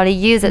is and how to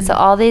use it. So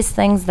all these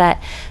things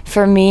that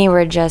for me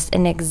were just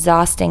an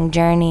exhausting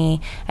journey.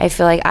 I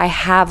feel like I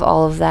have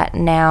all of that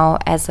now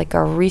as like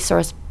a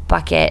resource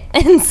bucket.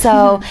 And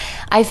so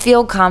I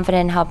feel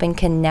confident in helping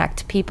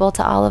connect people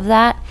to all of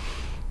that.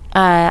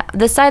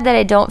 The side that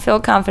I don't feel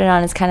confident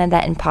on is kind of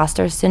that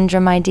imposter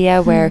syndrome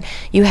idea where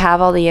you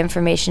have all the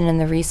information and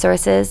the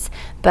resources,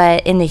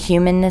 but in the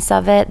humanness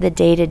of it, the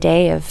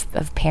day-to-day of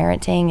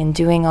parenting and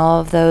doing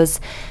all of those,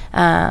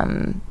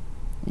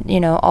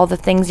 all the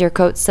things your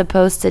coach's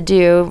supposed to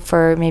do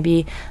for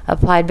maybe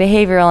applied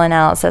behavioral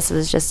analysis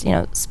is just,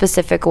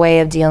 specific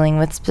way of dealing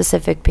with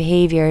specific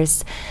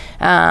behaviors,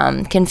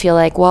 can feel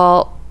like,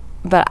 well,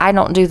 but I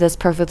don't do this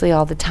perfectly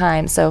all the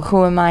time, so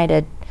who am I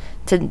to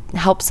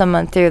help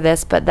someone through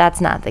this? But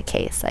that's not the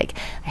case. Like,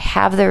 I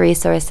have the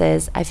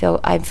resources. I feel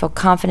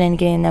confident in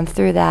getting them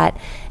through that.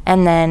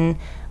 And then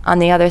on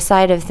the other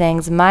side of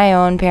things, my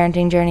own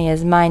parenting journey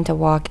is mine to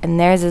walk and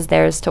theirs is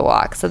theirs to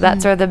walk. So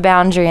that's where the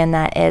boundary in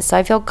that is. So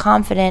I feel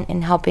confident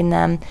in helping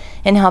them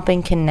and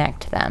helping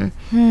connect them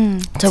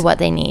to what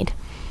they need.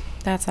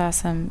 That's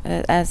awesome.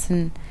 As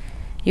in,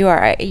 you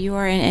are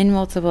in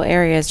multiple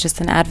areas, just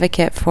an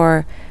advocate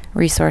for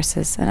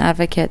resources, an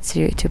advocate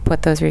to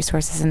put those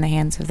resources in the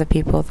hands of the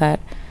people that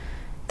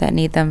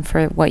need them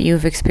for what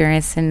you've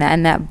experienced and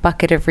that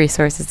bucket of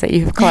resources that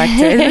you've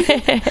collected.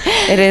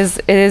 It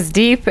is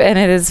deep and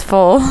it is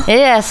full.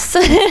 Yes.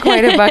 It's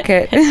quite a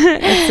bucket.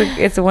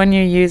 It's one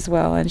you use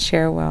well and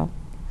share well.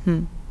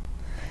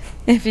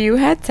 If you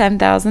had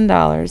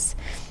 $10,000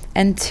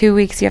 and 2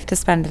 weeks you have to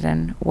spend it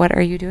in, what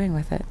are you doing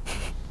with it?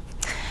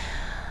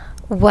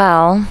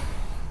 Well,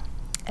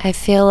 I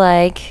feel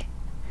like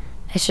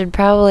I should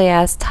probably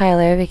ask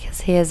Tyler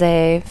because he is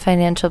a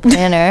financial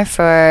planner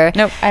for...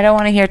 Nope, I don't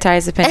want to hear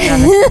Ty's opinion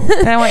on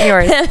this. I want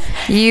yours.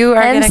 You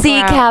are going to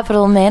MC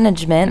Capital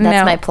Management.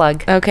 That's my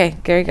plug. Okay,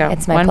 there you go.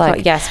 It's my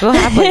plug. Yes, we'll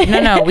happily...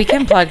 No, we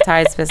can plug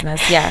Ty's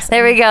business. Yes.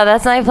 There we go.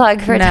 That's my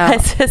plug for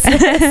Ty's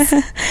business.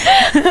 An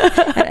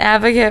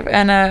advocate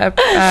and a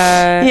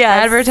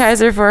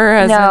advertiser for her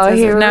husband. No,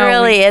 he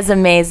really is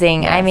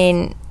amazing. Yes. I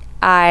mean,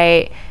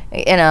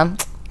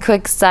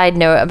 quick side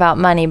note about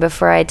money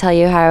before I tell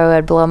you how I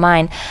would blow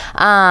mine.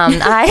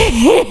 I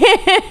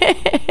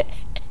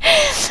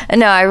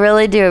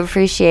really do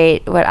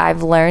appreciate what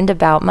I've learned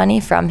about money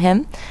from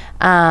him.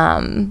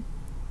 And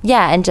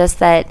just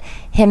that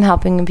him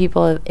helping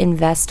people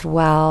invest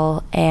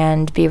well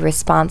and be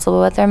responsible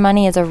with their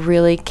money is a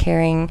really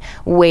caring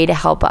way to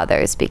help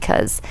others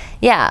because,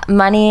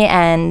 money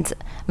and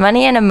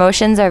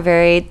emotions are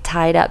very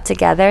tied up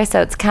together.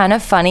 So it's kind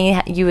of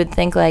funny. You would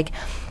think like,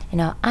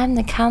 I'm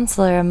the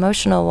counselor,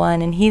 emotional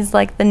one, and he's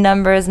like the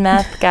numbers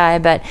math guy,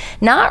 but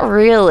not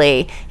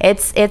really.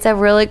 It's a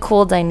really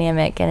cool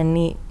dynamic and a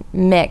neat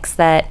mix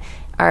that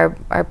our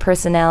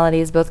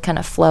personalities both kind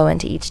of flow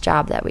into each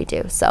job that we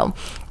do. So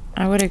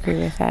I would agree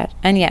with that.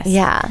 And yes.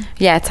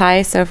 Yeah,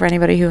 Ty, so for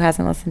anybody who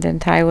hasn't listened in,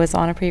 Ty was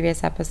on a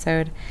previous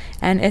episode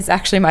and is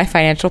actually my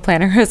financial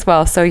planner as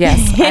well. So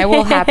yes, I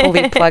will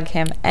happily plug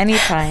him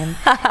anytime.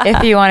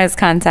 If you want his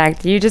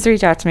contact, you just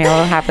reach out to me. I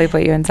will happily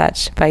put you in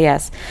touch. But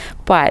yes.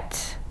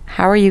 But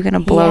how are you going to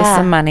blow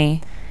some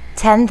money?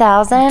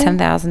 $10,000?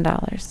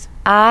 $10,000.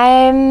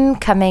 I'm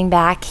coming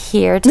back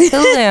here to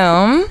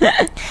Tulum.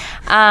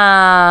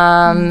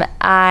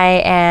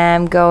 I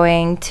am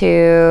going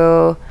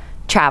to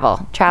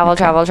travel. I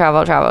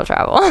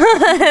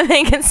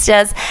think it's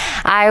just,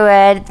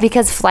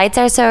 because flights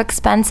are so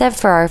expensive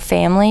for our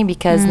family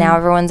because now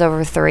everyone's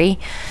over 3.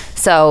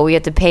 So we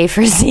have to pay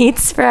for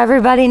seats for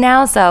everybody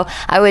now. So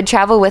I would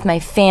travel with my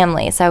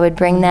family. So I would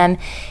bring them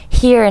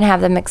here and have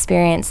them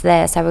experience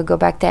this. I would go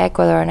back to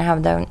Ecuador and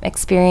have them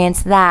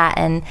experience that.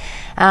 And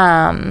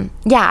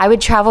I would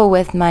travel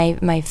with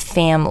my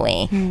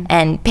family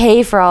and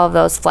pay for all of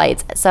those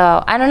flights.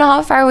 So I don't know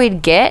how far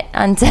we'd get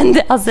on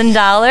 $10,000.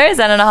 I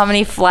don't know how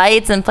many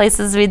flights and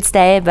places we'd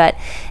stay, but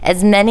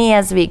as many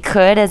as we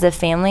could as a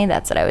family,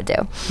 that's what I would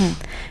do.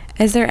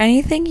 Is there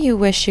anything you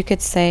wish you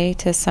could say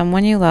to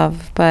someone you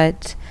love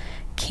but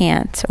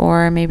can't,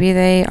 or maybe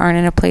they aren't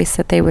in a place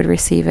that they would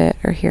receive it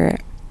or hear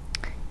it?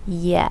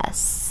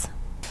 Yes.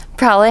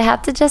 Probably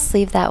have to just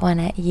leave that one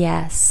at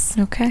yes.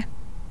 Okay.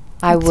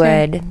 I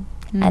would.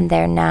 And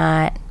they're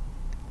not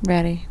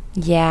ready.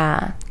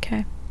 Yeah.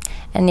 Okay.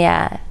 And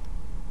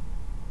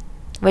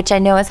which I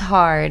know is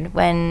hard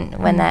when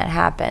that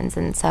happens.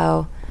 And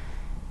so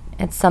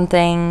it's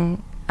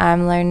something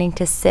I'm learning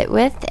to sit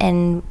with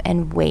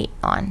and wait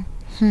on.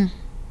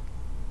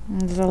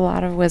 There's a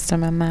lot of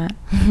wisdom in that.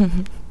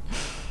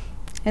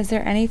 Is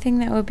there anything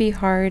that would be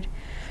hard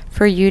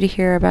for you to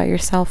hear about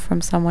yourself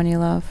from someone you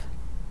love?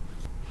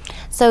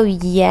 So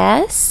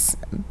yes,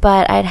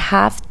 but I'd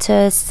have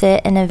to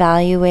sit and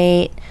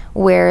evaluate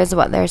where is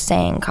what they're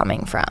saying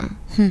coming from.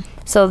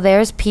 So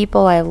there's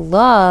people I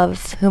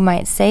love who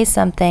might say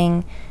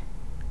something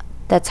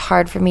that's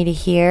hard for me to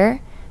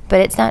hear, but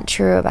it's not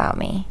true about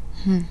me.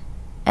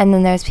 And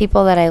then there's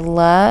people that I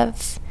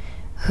love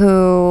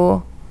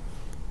who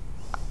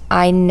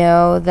I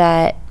know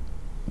that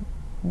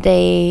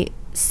they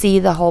see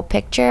the whole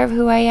picture of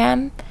who I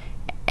am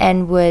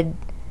and would,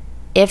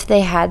 if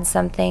they had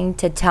something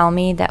to tell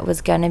me that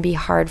was going to be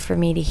hard for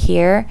me to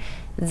hear,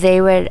 they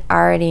would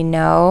already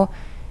know.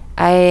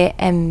 I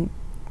am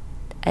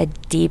a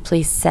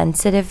deeply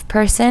sensitive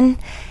person,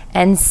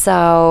 and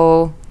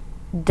so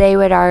they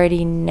would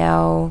already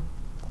know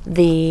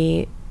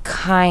the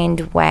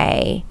kind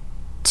way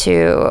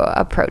to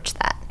approach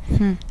that.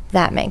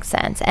 That makes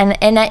sense. And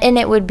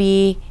it would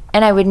be,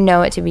 and I would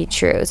know it to be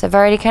true. So I've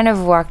already kind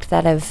of walked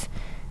that of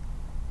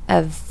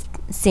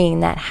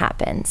seeing that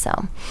happen.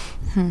 So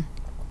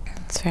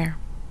That's fair.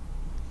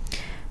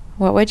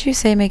 What would you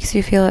say makes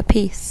you feel at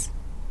peace?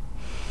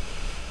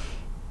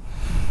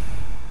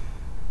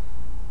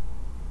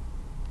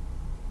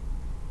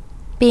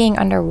 Being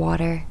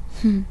underwater.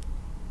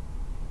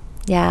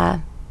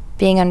 Yeah.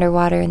 Being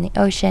underwater in the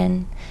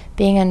ocean,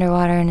 being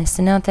underwater in a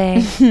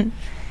cenote.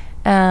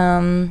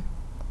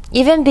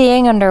 Even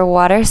being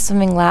underwater,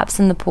 swimming laps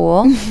in the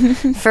pool.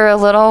 For a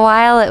little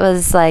while, it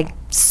was like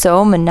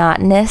so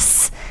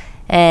monotonous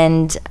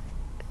and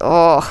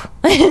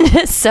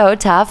so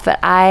tough. But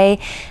I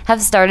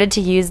have started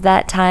to use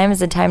that time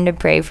as a time to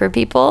pray for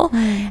people.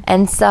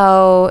 And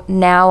so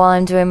now while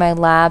I'm doing my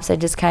laps, I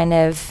just kind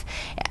of,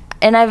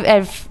 and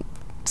I've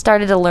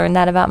started to learn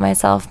that about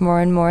myself more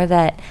and more,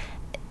 that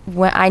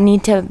when I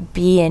need to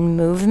be in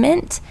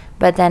movement,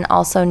 but then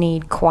also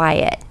need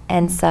quiet.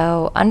 And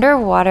so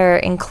underwater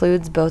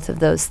includes both of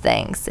those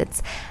things.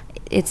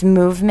 It's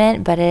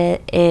movement, but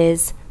it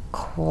is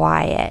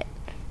quiet.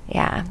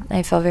 Yeah,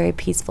 I feel very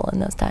peaceful in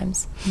those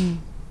times.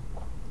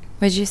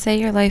 Would you say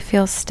your life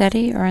feels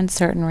steady or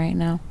uncertain right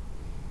now?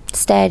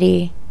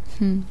 Steady.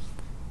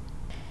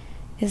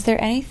 Is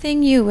there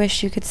anything you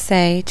wish you could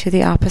say to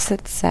the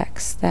opposite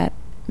sex that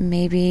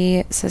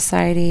maybe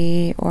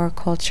society or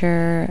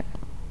culture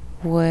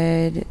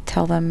would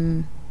tell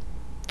them,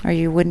 or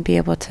you wouldn't be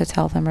able to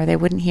tell them, or they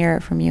wouldn't hear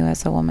it from you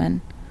as a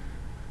woman?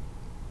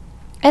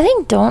 I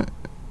think don't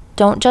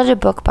judge a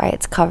book by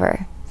its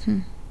cover.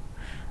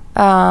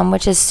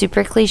 Which is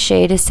super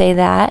cliche to say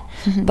that,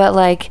 but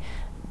like,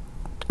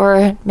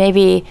 or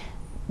maybe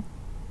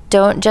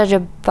don't judge a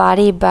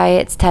body by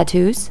its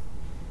tattoos,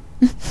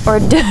 or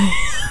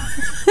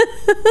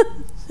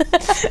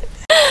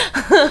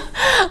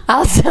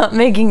I'll stop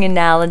making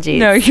analogies.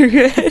 No, you're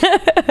good.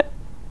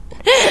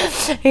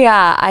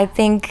 Yeah, I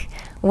think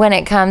when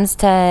it comes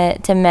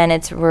to men,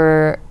 it's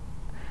we're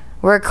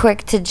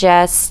quick to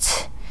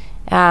just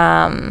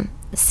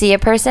see a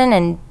person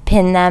and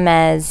pin them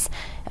as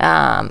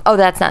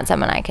that's not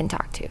someone I can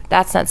talk to.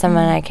 That's not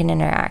someone I can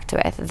interact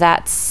with.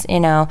 That's,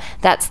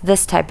 that's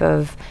this type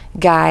of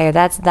guy, or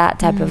that's that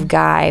type of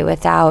guy,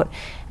 without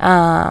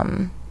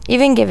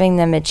even giving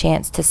them a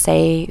chance to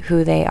say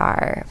who they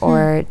are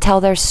or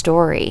tell their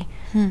story.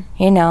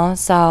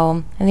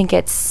 So I think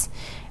it's,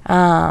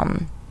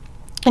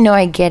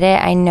 I get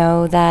it. I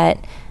know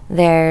that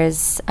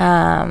there's,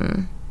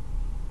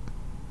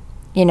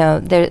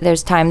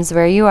 there's times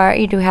where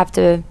you do have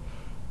to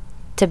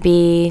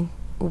be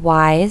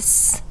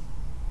wise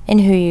in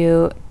who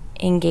you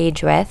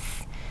engage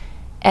with,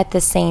 at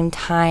the same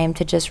time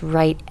to just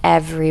write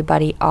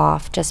everybody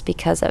off just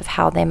because of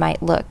how they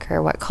might look or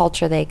what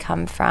culture they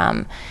come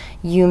from.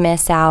 You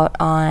miss out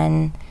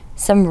on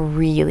some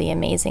really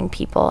amazing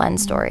people and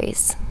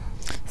stories.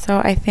 So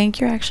I think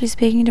you're actually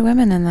speaking to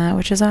women in that,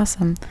 which is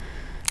awesome.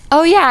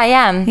 Oh yeah, I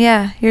am.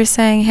 Yeah, you're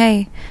saying,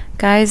 hey,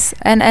 guys,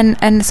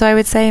 and so I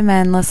would say,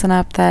 men, listen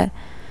up, that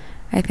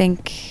I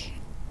think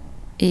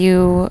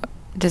you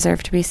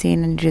deserve to be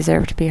seen and you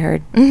deserve to be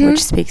heard,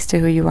 which speaks to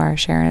who you are.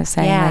 Sharon is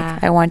saying,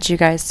 like, I want you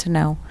guys to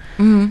know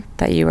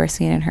that you are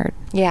seen and heard.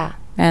 Yeah.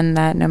 And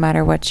that no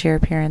matter what your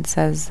appearance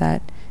says,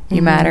 that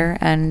you matter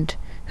and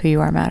who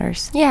you are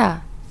matters.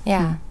 Yeah.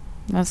 Yeah.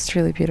 That's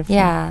truly beautiful.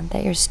 Yeah,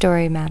 that your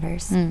story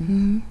matters.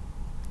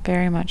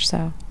 Very much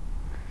so.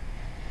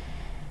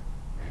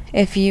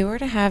 If you were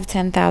to have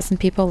 10,000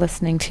 people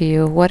listening to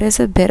you, what is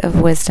a bit of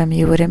wisdom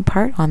you would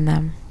impart on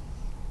them?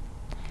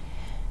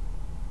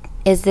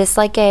 Is this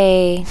like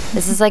a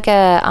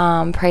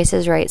Price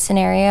is Right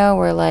scenario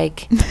where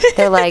like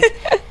they're like,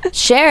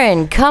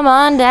 Sharon, come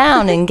on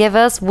down and give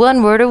us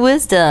one word of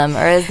wisdom?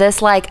 Or is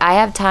this like, I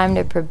have time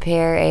to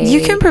prepare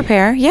You can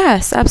prepare.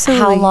 Yes,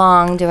 absolutely. How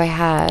long do I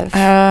have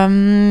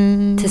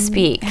to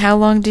speak? How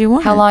long do you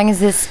want? How long is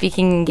this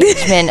speaking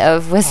engagement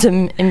of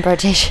wisdom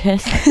impartation?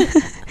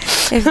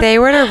 If they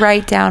were to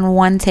write down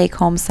one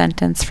take-home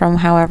sentence from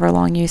however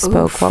long you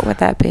spoke, what would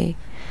that be?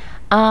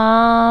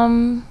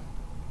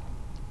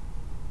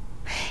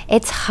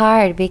 It's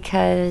hard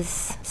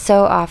because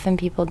so often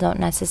people don't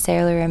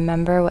necessarily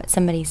remember what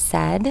somebody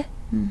said.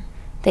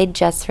 They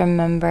just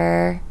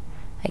remember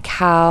like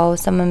how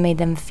someone made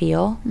them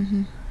feel.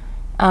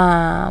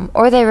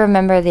 Or they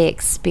remember the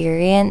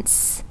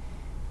experience.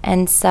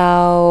 And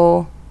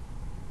so,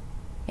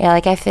 yeah,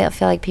 like I feel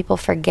like people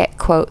forget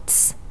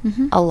quotes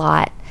a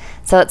lot.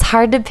 So it's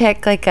hard to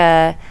pick like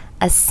a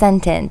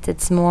sentence.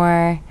 It's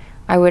more,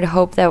 I would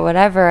hope that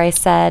whatever I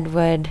said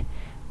would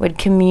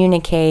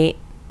communicate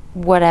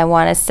what I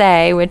want to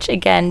say, which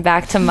again,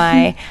 back to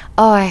my,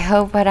 I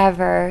hope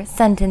whatever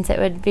sentence it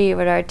would be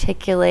would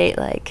articulate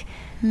like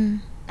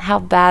how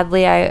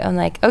badly I'm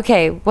like,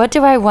 okay, what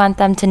do I want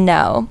them to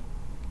know?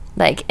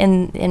 Like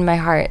in my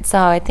heart. So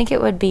I think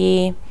it would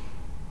be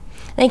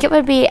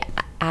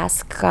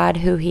ask God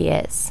who he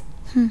is.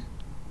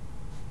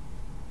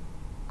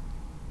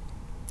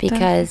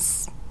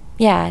 Because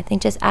I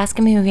think just ask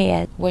him who he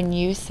is. When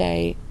you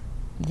say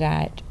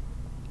that,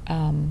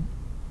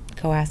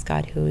 go ask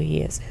God who he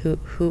is,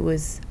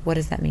 what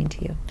does that mean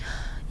to you?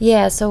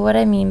 Yeah, so what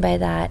I mean by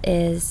that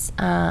is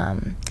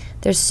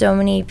there's so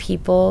many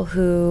people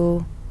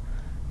who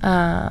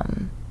I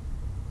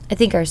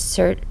think are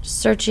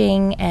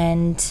searching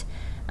and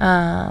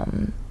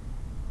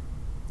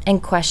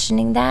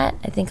questioning that.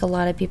 I think a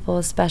lot of people,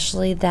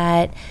 especially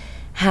that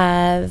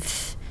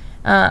have,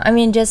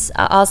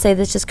 I'll say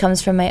this just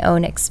comes from my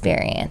own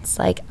experience.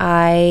 Like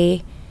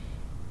I,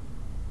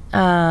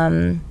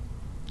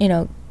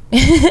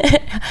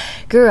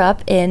 grew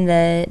up in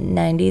the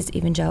 90s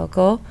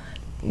evangelical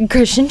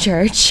Christian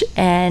church,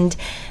 and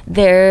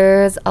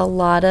there's a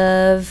lot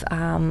of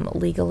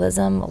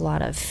legalism, a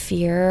lot of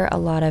fear, a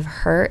lot of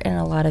hurt, and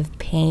a lot of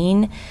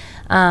pain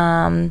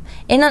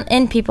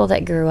in people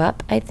that grew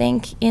up, I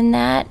think, in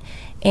that,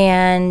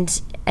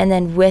 and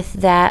then with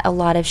that, a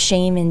lot of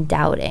shame and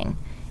doubting.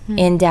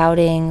 In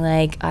doubting,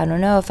 like, I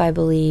don't know if I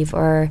believe,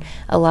 or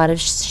a lot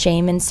of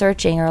shame in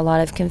searching, or a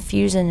lot of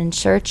confusion in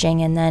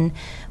searching. And then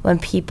when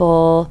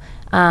people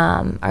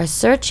are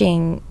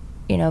searching,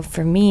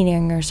 for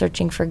meaning or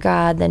searching for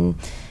God, then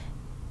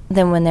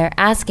when they're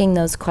asking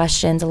those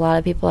questions, a lot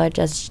of people are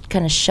just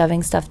kind of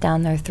shoving stuff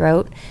down their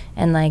throat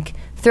and like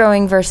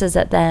throwing verses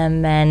at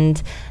them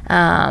and,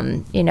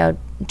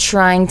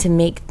 trying to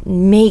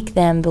make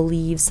them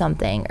believe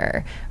something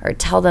or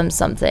tell them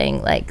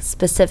something like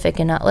specific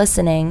and not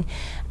listening.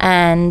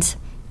 And,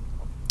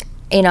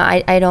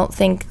 I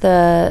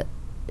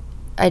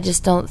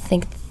just don't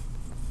think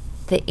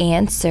the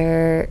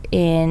answer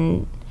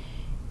in,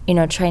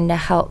 trying to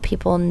help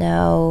people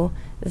know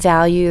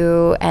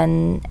value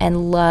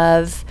and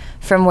love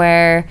from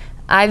where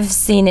I've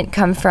seen it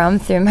come from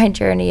through my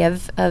journey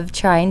of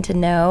trying to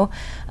know,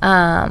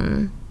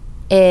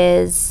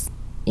 is,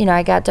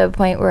 I got to a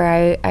point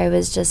where I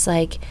was just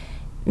like,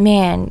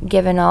 man,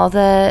 given all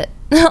that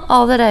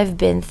I've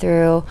been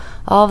through,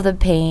 all of the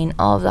pain,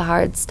 all of the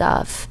hard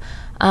stuff,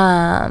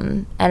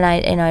 and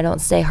I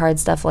don't say hard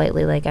stuff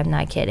lightly, like I'm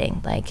not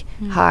kidding, like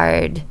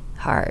hard,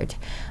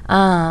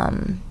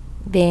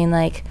 being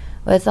like,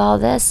 with all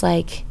this,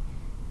 like,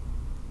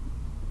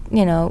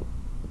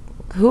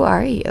 who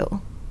are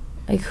you?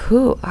 Like,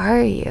 who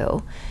are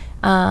you?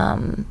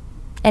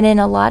 And in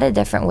a lot of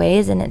different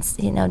ways, and it's,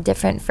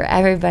 different for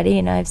everybody,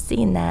 I've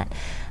seen that,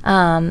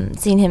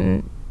 seen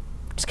him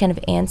just kind of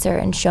answer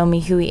and show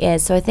me who he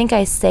is. So I think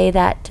I say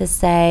that to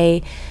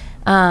say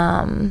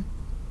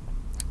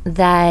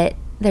that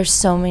there's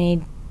so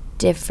many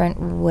different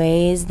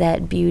ways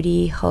that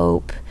beauty,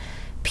 hope,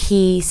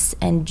 peace,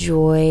 and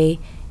joy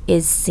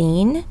is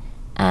seen,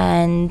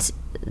 and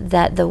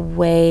that the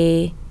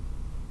way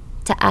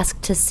to ask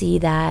to see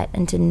that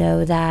and to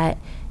know that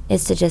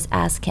is to just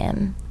ask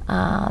him,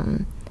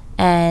 and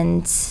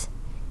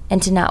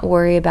to not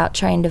worry about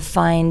trying to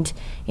find,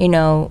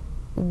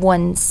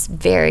 one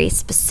very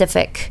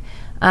specific,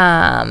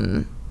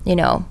 like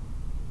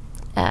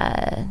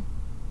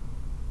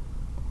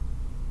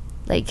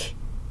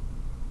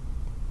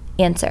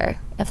answer,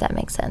 if that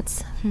makes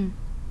sense.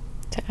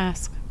 To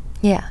ask.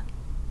 Yeah.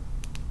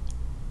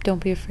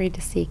 Don't be afraid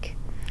to seek.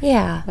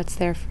 Yeah. What's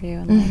there for you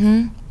in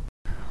life.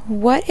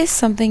 What is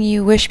something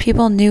you wish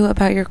people knew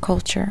about your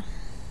culture?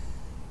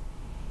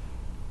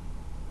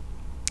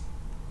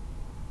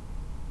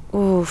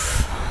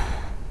 Oof.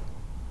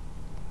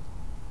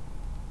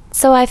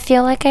 So I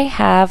feel like I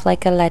have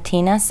like a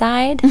Latina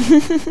side.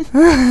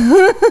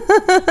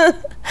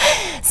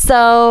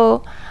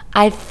 So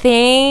I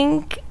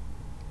think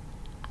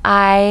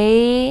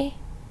I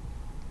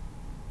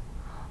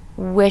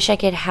wish I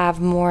could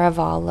have more of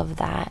all of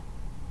that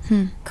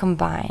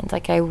combined.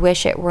 Like, I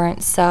wish it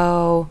weren't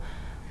so,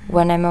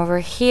 when I'm over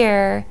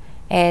here,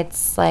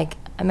 it's like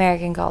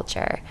American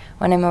culture.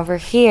 When I'm over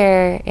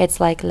here, it's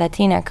like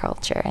Latina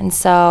culture. And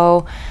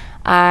so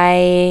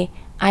I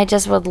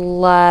just would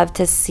love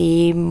to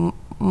see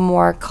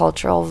more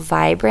cultural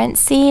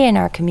vibrancy in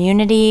our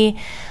community,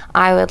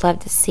 I would love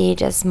to see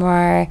just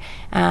more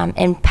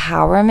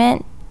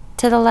empowerment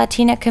to the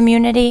Latina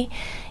community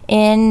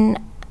in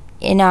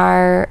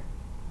our,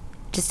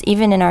 just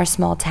even in our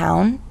small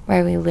town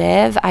where we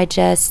live. I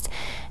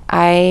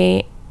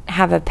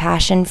have a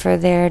passion for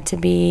there to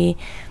be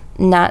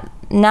not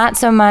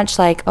so much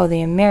like, oh,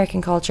 the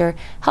American culture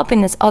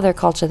helping this other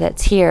culture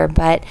that's here,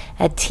 but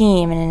a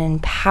team and an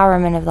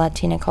empowerment of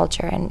Latina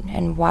culture,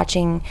 and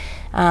watching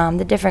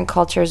the different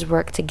cultures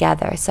work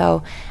together.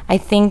 So I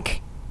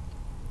think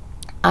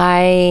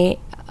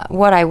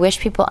what I wish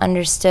people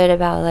understood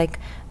about like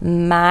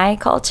my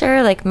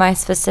culture, like my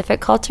specific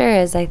culture,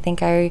 is I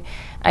think I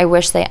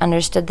wish they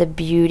understood the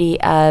beauty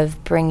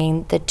of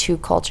bringing the two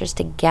cultures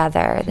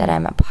together that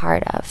I'm a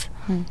part of.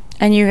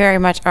 And you very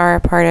much are a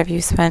part of.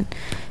 You spent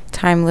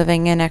time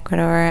living in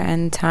Ecuador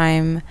and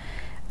time,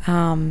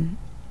 growing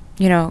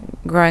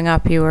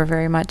up. You were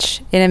very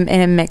much in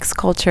a mixed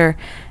culture,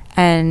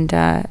 and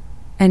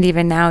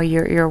even now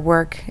you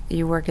work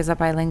as a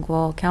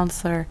bilingual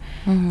counselor.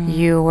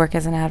 You work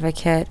as an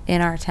advocate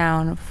in our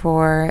town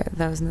for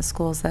those in the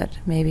schools that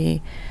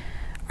maybe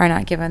are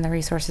not given the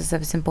resources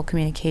of simple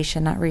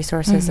communication, not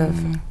resources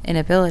of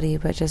inability,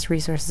 but just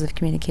resources of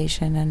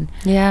communication.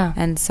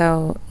 And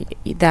so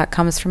that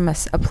comes from a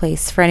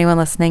place, for anyone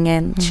listening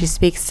in, she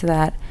speaks to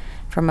that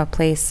from a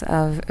place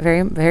of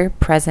very, very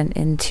present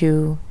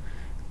into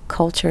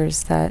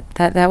cultures that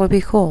would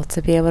be cool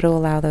to be able to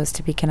allow those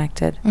to be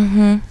connected.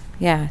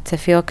 Yeah, to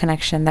feel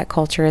connection, that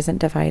culture isn't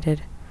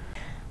divided.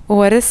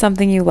 What is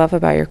something you love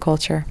about your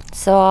culture?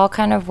 So I'll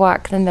kind of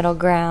walk the middle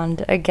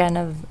ground again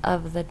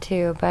of the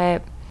two,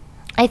 but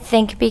I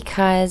think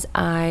because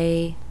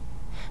I'll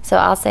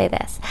say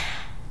this.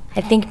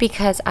 I think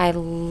because I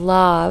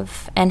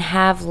love and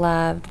have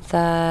loved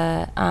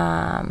the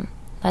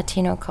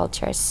Latino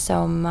culture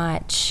so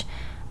much,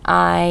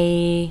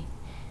 I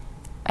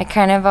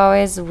kind of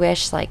always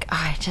wish, like,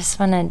 I just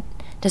want to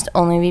just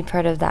only be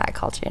part of that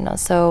culture,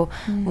 so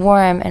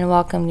warm and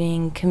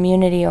welcoming,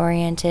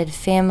 community-oriented,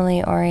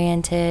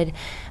 family-oriented,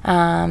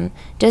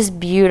 just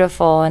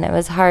beautiful. And it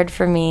was hard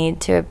for me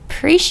to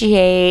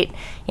appreciate,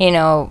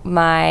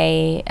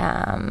 my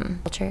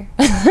culture,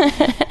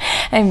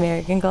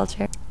 American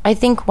culture. I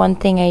think one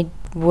thing I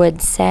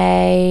would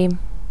say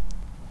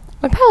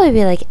would probably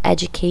be like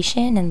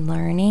education and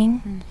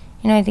learning.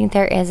 I think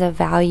there is a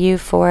value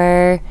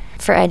for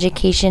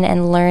education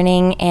and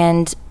learning,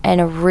 and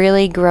a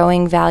really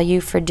growing value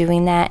for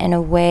doing that in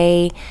a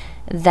way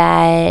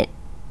that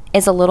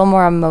is a little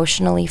more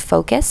emotionally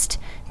focused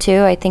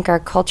too. I think our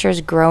culture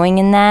is growing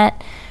in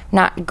that.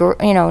 Not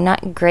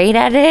great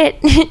at it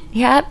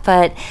yet,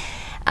 but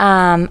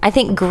I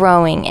think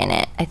growing in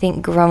it. I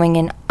think growing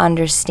in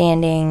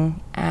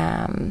understanding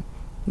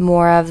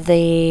more of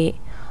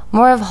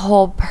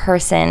whole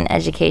person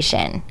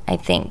education. I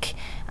think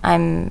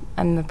I'm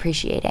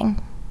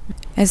appreciating.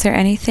 Is there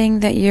anything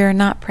that you're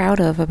not proud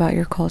of about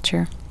your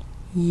culture?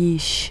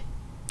 Yeesh.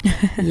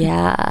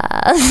 Yeah.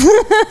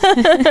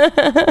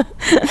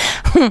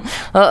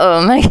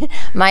 Uh-oh,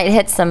 might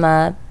hit some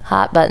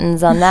hot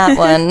buttons on that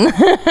one.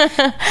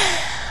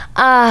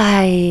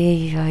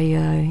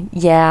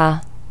 Yeah.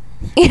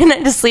 And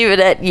I just leave it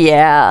at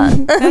yeah.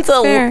 That's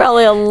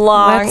probably a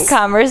long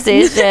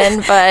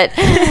conversation, but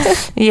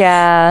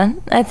yeah.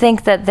 I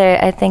think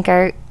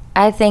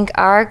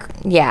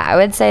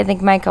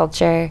my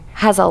culture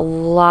has a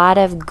lot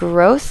of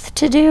growth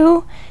to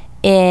do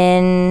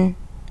in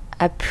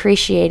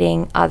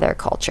appreciating other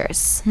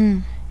cultures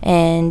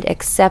and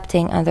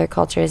accepting other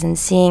cultures and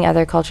seeing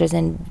other cultures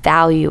and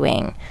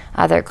valuing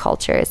other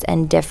cultures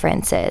and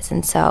differences.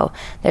 And so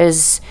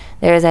there's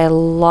a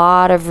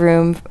lot of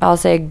room, I'll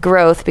say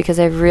growth, because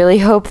I really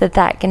hope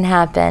that can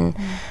happen.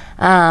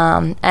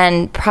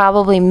 And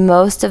probably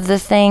most of the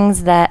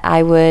things that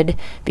I would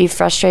be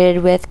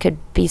frustrated with could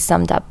be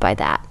summed up by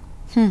that.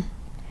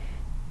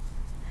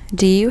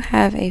 Do you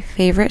have a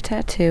favorite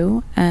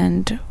tattoo,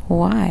 and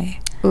why?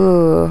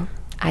 Ooh,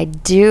 I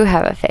do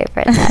have a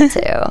favorite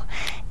tattoo.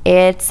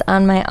 It's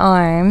on my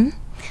arm,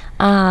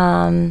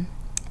 and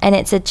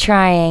it's a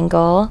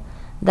triangle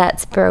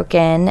that's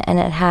broken, and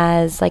it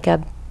has like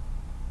a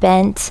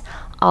bent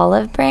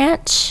olive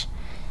branch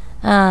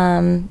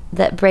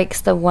that breaks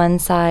the one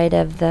side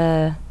of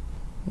the,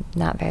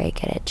 not very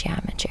good at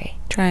geometry.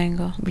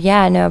 Triangle.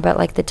 Yeah, no, but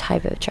like the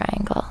type of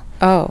triangle.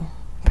 Oh.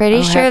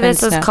 Pretty sure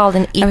this is called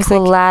an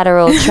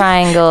equilateral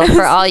triangle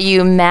for all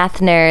you math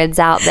nerds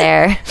out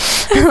there.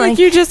 Like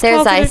you just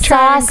there's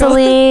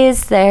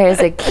isosceles, there's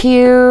a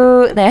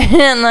Q,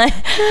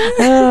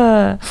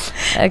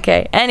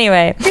 okay.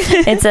 Anyway,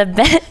 it's a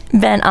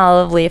bent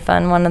olive leaf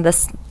on one of the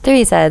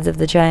three sides of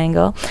the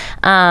triangle,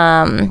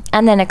 and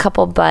then a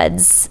couple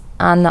buds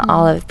on the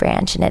olive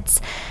branch, and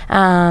it's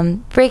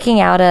breaking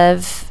out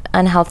of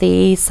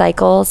unhealthy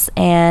cycles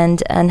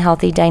and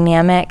unhealthy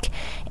dynamic,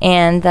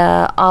 and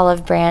the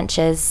olive branch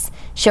is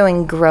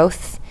showing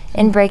growth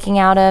in breaking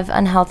out of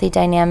unhealthy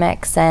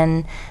dynamics,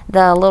 and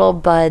the little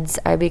buds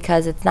are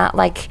because it's not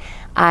like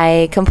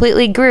I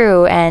completely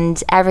grew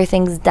and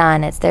everything's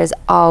done. There's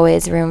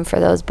always room for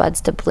those buds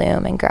to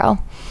bloom and grow.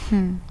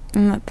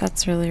 And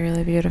that's really,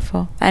 really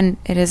beautiful. And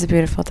it is a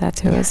beautiful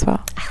tattoo as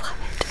well. I love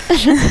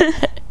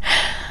it.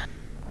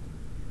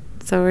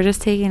 So we're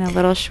just taking a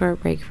little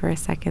short break for a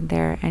second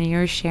there, and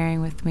you're sharing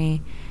with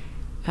me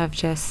of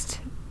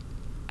just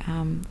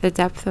the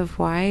depth of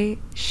why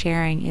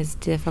sharing is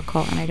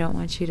difficult, and I don't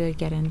want you to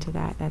get into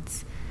that.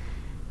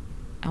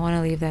 I want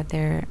to leave that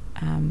there,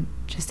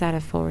 just out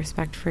of full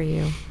respect for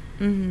you.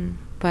 Mm-hmm.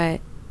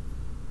 But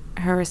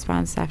her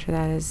response after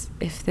that is,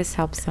 if this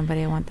helps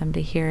somebody, I want them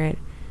to hear it.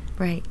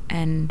 Right.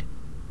 And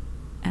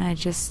I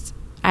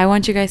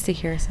want you guys to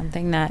hear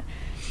something that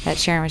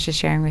Sharon was just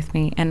sharing with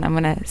me, and I'm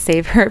going to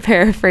save her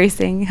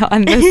paraphrasing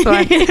on this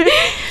one.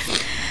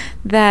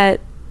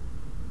 That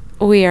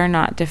we are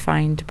not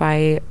defined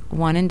by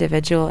one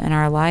individual in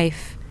our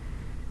life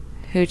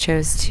who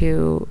chose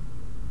to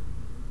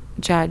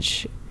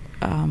judge,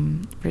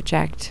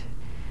 reject,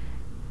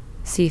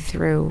 see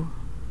through,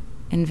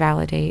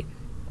 invalidate,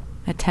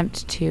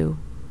 attempt to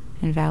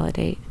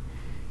invalidate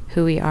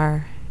who we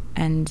are.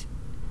 And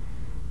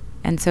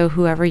so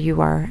whoever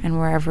you are and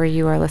wherever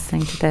you are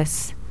listening to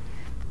this,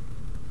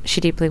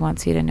 she deeply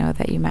wants you to know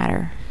that you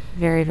matter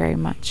very, very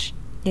much.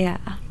 Yeah.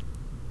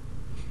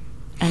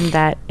 And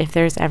that if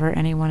there's ever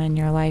anyone in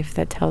your life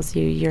that tells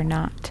you you're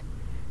not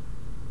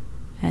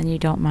and you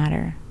don't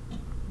matter,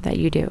 that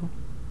you do.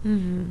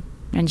 Mm-hmm.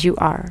 And you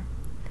are.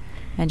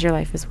 And your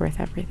life is worth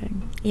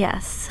everything.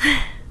 Yes.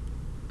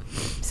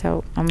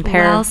 So I'm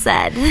well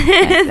said.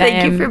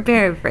 Thank you for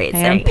paraphrasing.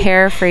 I am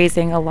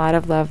paraphrasing a lot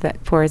of love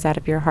that pours out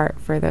of your heart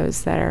for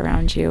those that are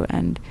around you,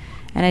 and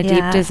a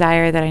deep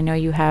desire that I know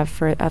you have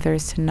for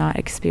others to not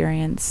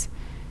experience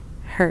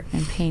hurt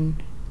and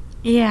pain.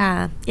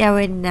 Yeah. I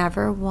would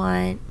never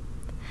want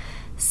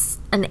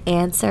an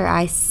answer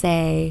I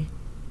say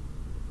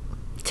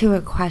to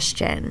a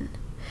question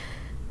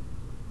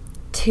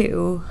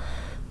to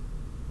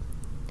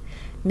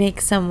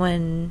make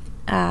someone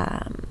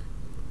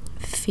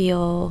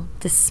feel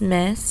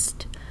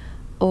dismissed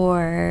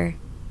or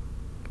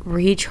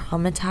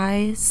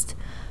re-traumatized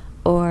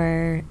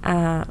or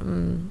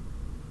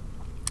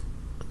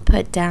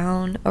put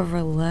down,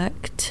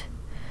 overlooked.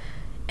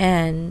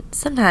 And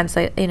sometimes,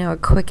 a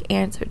quick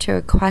answer to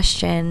a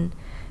question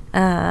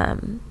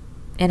in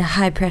a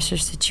high-pressure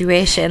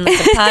situation like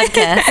a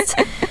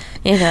podcast,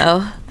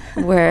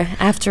 where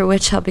after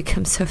which I'll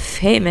become so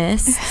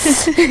famous.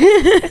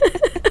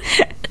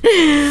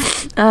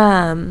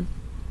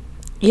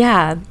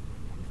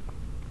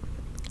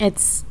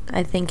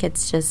 I think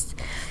it's just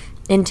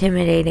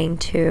intimidating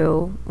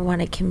to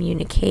want to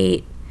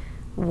communicate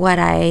what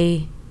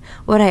I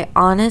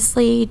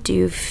honestly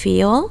do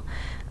feel,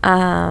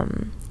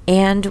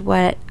 and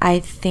what I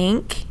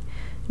think,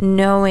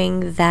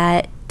 knowing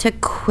that to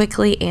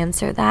quickly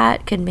answer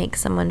that could make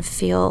someone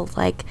feel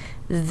like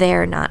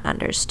they're not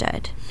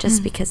understood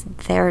just because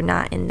they're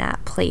not in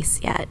that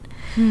place yet.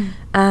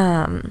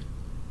 And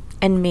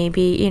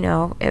maybe,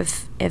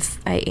 if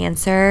I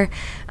answer,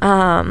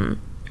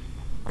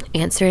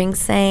 answering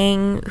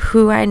saying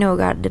who I know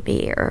God to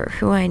be or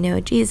who I know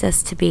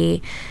Jesus to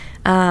be,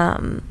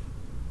 I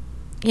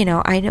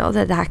know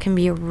that can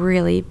be a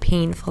really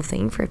painful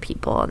thing for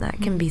people, and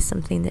that can be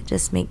something that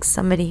just makes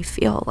somebody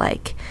feel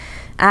like,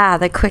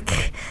 the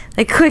quick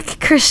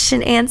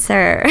Christian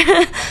answer.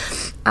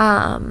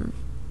 And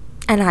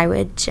I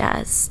would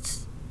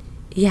just,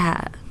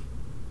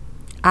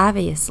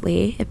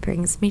 obviously it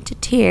brings me to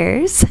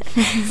tears.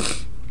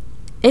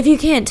 If you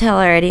can't tell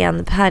already on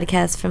the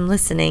podcast from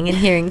listening and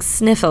hearing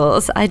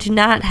sniffles, I do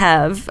not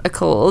have a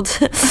cold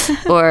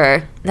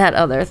or that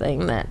other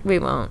thing that we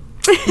won't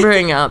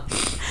bring up.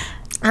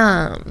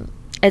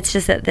 It's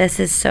just that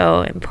this is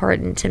so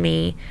important to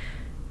me,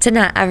 to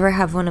not ever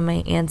have one of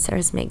my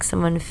answers make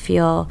someone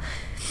feel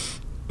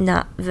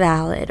not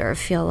valid or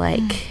feel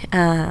like,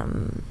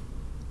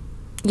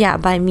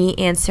 by me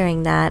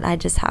answering that, I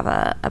just have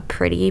a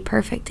pretty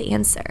perfect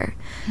answer.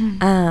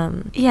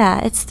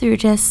 It's through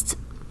just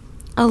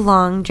a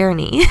long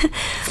journey,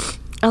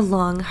 a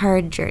long,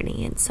 hard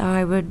journey. And so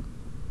I would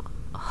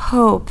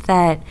hope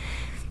that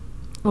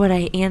what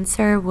I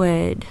answer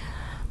would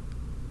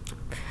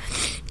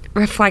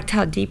reflect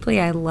how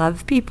deeply I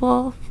love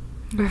people,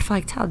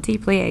 reflect how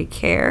deeply I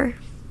care.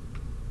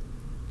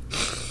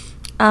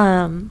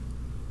 Because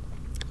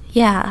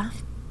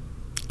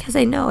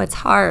I know it's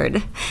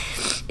hard.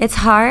 It's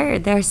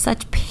hard. There are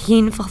such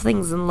painful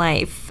things in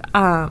life.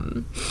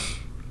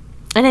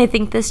 And I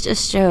think this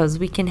just shows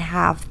we can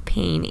have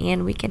pain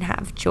and we can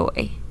have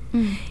joy.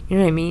 You know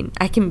what I mean?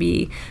 I can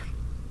be,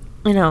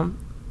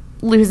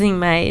 losing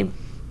my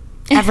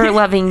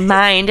ever-loving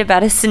mind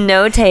about a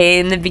cenote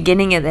in the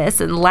beginning of this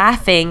and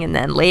laughing, and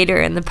then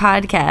later in the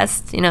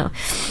podcast,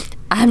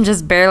 I'm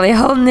just barely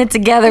holding it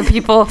together,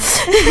 people.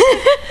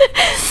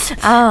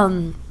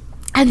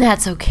 And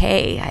that's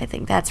okay. I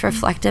think that's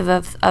reflective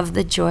of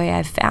the joy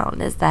I've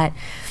found, is that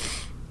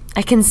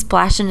I can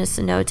splash in a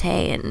cenote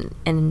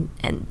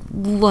and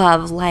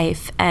love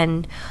life,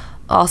 and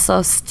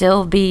also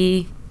still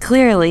be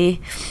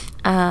clearly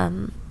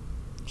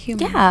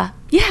human.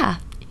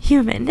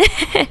 human.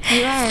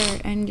 You are,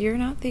 and you're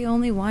not the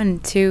only one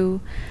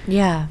to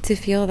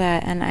feel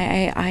that. And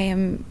I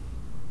am.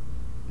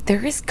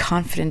 There is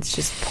confidence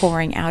just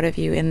pouring out of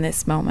you in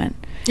this moment,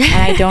 and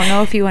I don't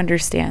know if you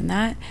understand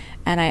that,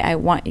 and I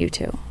want you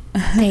to.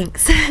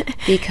 Thanks.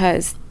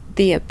 Because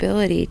the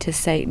ability to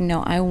say,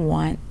 no, I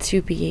want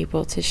to be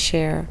able to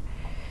share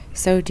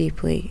so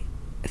deeply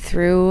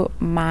through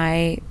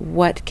my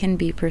what can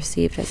be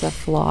perceived as a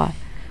flaw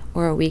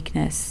or a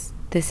weakness.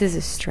 This is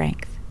a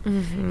strength.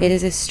 Mm-hmm. It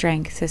is a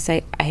strength to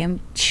say, I am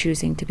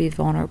choosing to be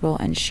vulnerable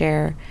and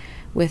share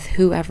with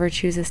whoever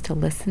chooses to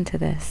listen to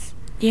this.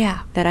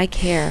 Yeah. That I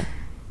care,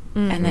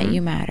 mm-hmm. and that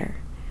you matter.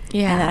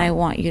 Yeah. And that I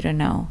want you to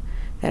know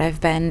that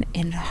I've been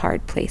in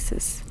hard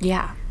places.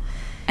 Yeah.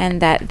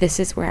 And that this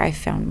is where I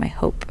found my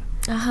hope.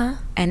 Uh-huh.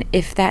 And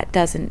if that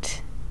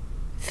doesn't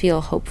feel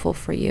hopeful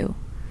for you,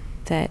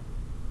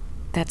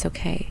 that's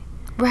okay.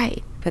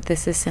 Right. But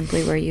this is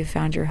simply where you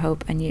found your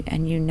hope, and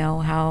you know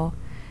how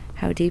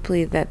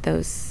deeply that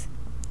those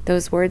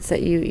words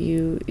that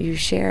you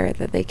share,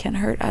 that they can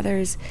hurt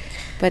others,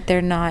 but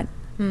they're not.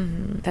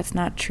 Mm-hmm. That's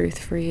not truth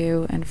for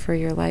you and for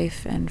your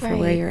life and for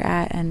where you're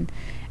at. And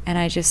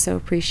I just so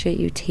appreciate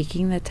you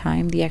taking the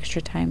time, the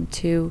extra time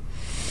to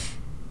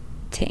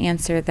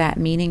answer that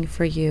meaning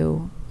for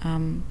you.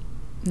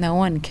 No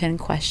one can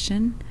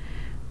question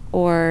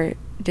or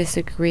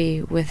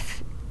disagree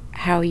with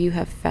how you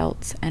have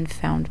felt and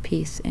found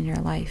peace in your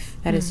life.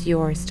 That is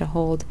yours to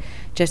hold,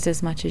 just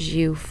as much as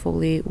you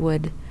fully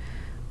would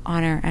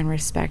honor and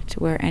respect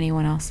where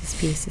anyone else's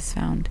peace is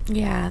found.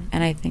 Yeah.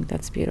 And I think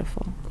that's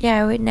beautiful.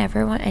 Yeah, I would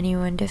never want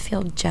anyone to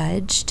feel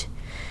judged.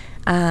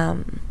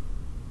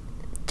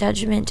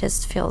 Judgment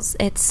just feels,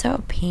 it's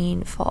so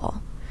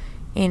painful,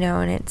 and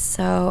it's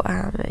so,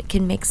 it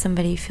can make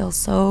somebody feel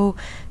so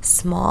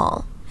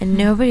small, and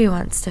nobody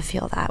wants to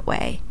feel that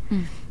way,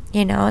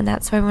 and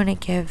that's why I want to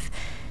give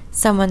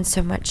someone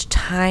so much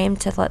time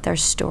to let their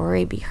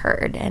story be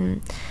heard.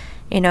 And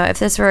if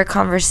this were a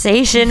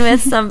conversation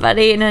with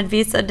somebody, it'd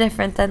be so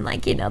different than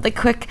the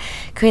quick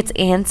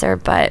answer.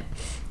 But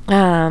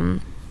I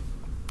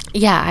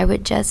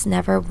would just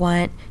never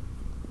want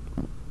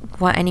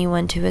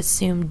anyone to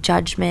assume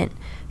judgment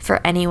for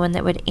anyone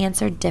that would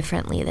answer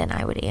differently than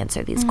I would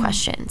answer these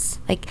questions.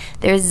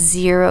 There's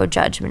zero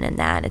judgment in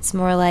that. It's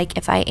more like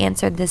if I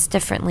answered this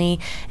differently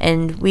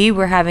and we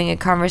were having a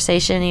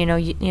conversation,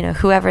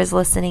 whoever's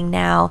listening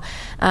now,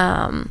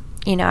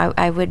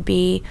 I would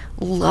be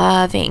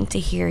loving to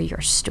hear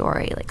your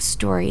story.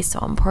 Story is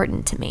so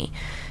important to me.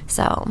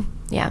 So,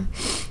 yeah.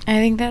 I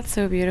think that's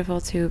so beautiful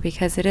too,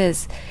 because it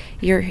is.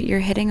 You're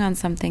hitting on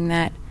something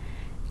that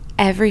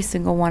every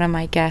single one of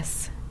my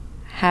guests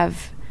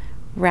have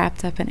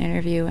wrapped up an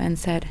interview and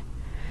said,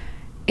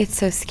 it's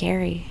so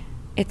scary.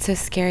 It's so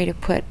scary to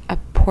put a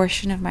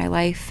portion of my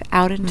life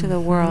out into the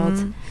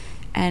world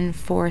and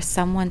for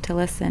someone to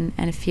listen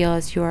and feel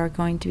as you are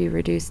going to be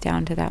reduced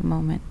down to that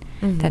moment.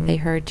 That they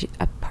heard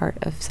a part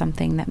of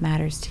something that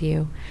matters to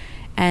you.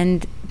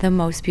 And the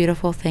most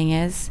beautiful thing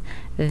is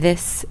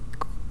this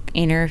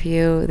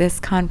interview, this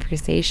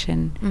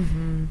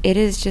conversation, it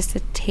is just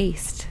a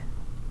taste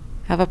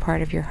of a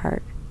part of your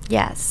heart.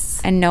 Yes.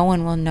 And no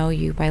one will know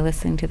you by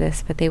listening to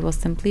this, but they will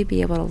simply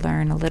be able to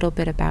learn a little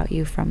bit about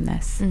you from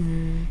this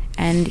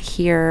and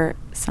hear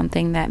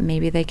something that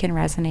maybe they can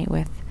resonate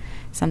with,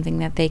 something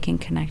that they can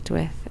connect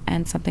with,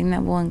 and something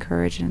that will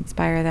encourage and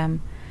inspire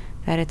them,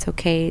 that it's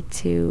okay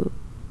to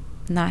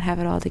not have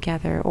it all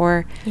together,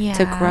 or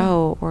to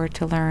grow, or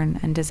to learn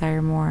and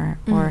desire more,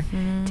 or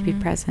to be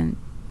present.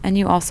 And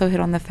you also hit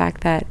on the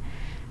fact that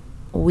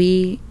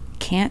we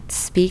can't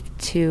speak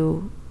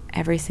to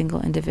every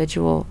single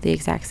individual the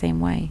exact same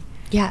way.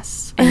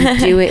 Yes. And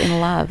do it in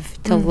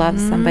love. To love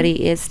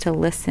somebody is to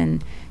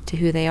listen to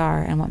who they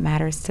are and what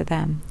matters to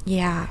them.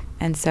 Yeah.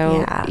 And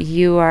so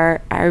you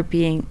are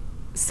being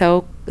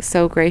so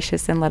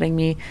gracious in letting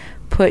me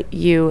put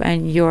you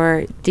and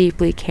your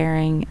deeply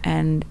caring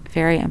and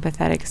very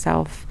empathetic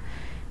self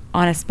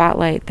on a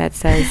spotlight that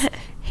says,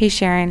 hey,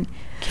 Sharon,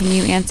 can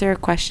you answer a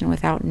question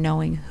without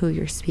knowing who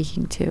you're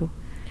speaking to?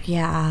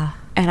 Yeah.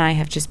 And I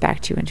have just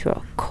backed you into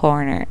a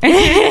corner. But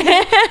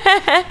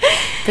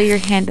you're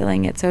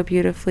handling it so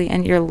beautifully,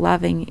 and you're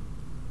loving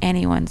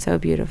anyone so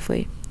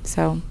beautifully.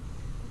 So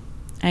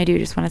I do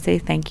just want to say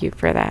thank you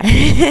for that.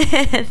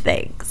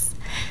 Thanks.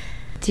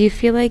 Do you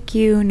feel like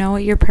you know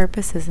what your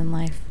purpose is in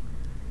life?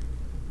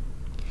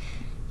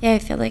 Yeah, I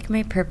feel like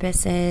my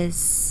purpose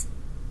is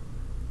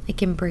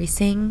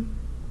embracing.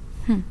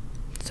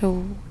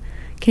 So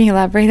can you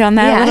elaborate on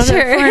that a little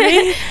bit for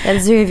me?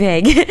 That's very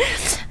vague.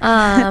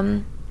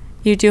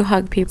 You do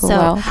hug people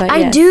well, but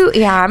I do.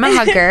 Yeah, I'm a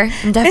hugger.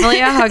 I'm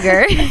definitely a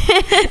hugger.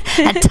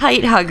 A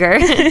tight hugger.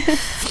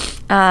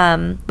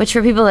 Which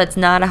for people that's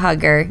not a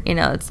hugger,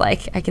 it's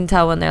like I can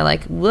tell when they're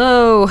like,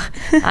 whoa,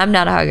 I'm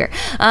not a hugger.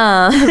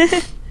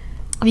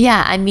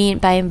 Yeah, I mean,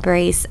 by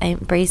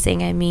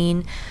embracing, I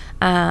mean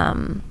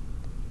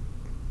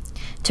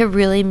to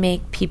really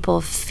make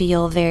people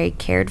feel very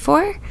cared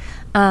for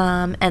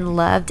and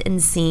loved and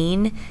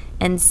seen.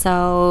 And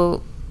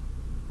so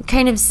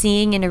kind of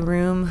seeing in a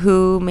room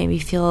who maybe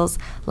feels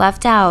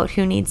left out,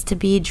 who needs to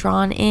be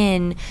drawn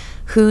in,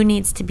 who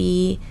needs to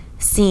be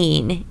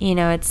seen.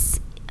 It's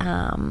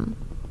or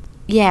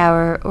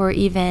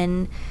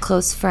even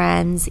close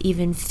friends,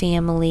 even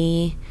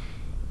family,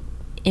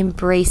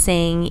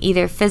 embracing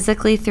either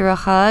physically through a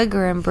hug,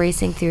 or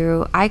embracing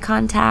through eye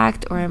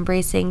contact, or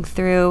embracing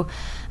through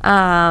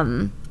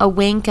a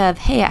wink of,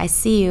 hey, I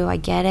see you, I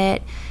get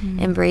it.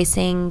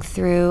 Embracing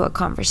through a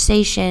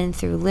conversation,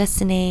 through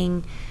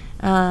listening.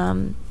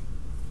 So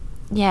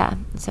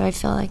I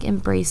feel like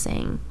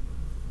embracing.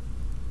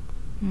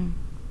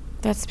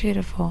 That's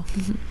beautiful.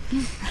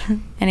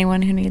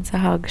 Anyone who needs a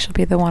hug, she'll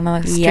be the one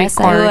on the street Yes,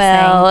 corner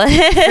I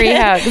saying, free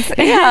hugs.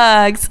 Free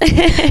hugs.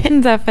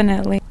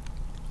 Definitely.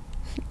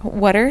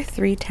 What are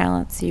 3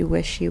 talents you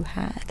wish you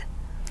had?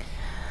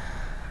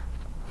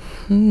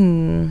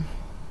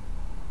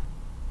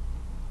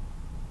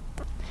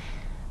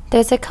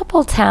 There's a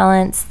couple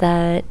talents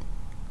that,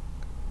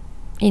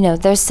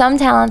 there's some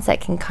talents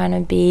that can kind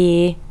of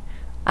be,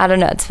 I don't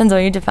know, it depends on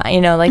what you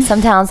define, like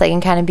some talents that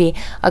can kind of be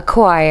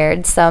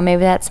acquired. So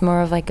maybe that's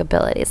more of like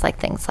abilities, like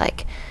things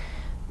like,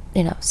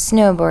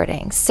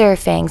 snowboarding,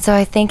 surfing. So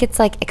I think it's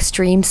like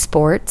extreme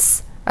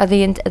sports are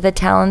the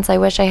talents I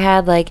wish I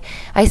had. Like,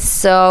 I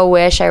so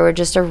wish I were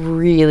just a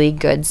really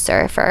good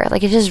surfer.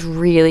 Like, I just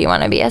really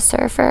want to be a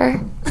surfer.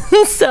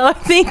 So I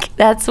think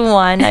that's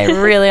one. I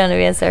really want to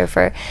be a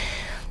surfer.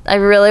 I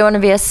really want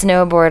to be a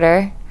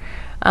snowboarder.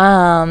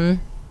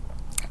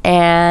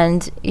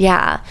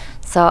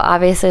 So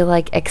obviously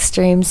like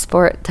extreme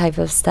sport type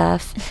of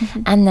stuff.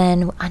 And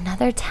then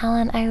another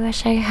talent I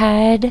wish I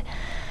had,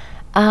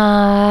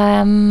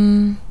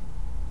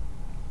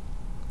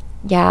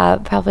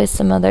 probably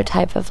some other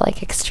type of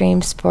like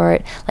extreme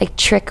sport, like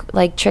trick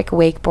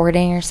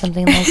wakeboarding or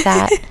something like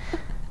that.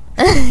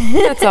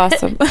 That's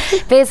awesome.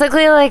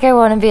 Basically, like, I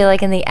want to be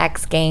like in the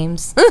X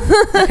Games.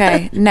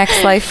 Okay,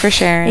 next life for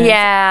Sharon.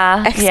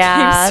 Yeah, X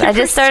yeah. Games I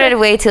just started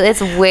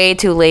it's way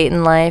too late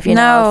in life,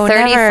 No,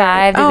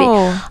 35 never. to be.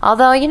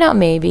 Although,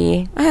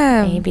 maybe.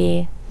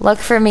 Look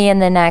for me in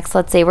the next.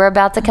 Let's see, we're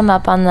about to come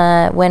up on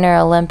the Winter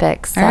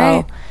Olympics, so. All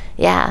right.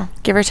 Yeah.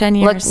 Give her 10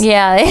 years.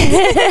 Then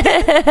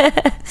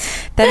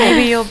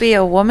maybe you'll be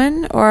a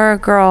woman or a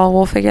girl.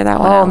 We'll figure that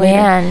one out later.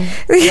 Oh, man.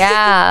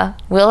 Yeah.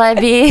 Will I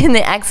be in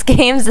the X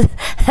Games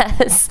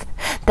as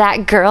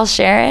that girl,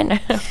 Sharon?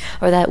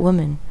 Or that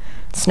woman,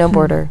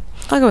 snowboarder?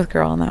 I'll go with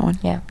girl on that one.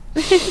 Yeah.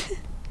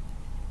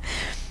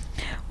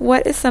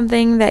 What is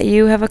something that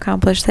you have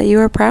accomplished that you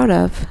are proud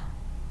of?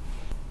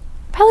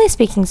 Probably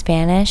speaking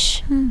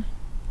Spanish.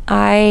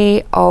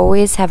 I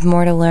always have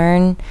more to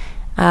learn.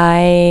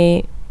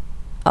 I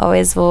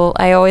always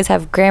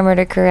have grammar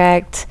to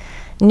correct,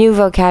 new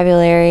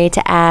vocabulary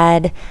to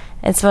add.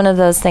 It's one of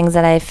those things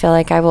that I feel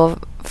like I will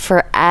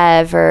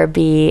forever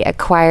be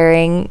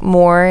acquiring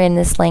more in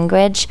this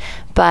language.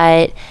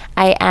 But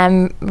I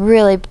am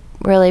really,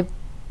 really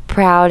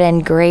proud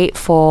and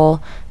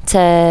grateful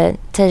to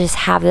just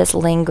have this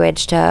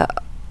language to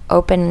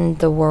open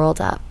the world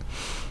up.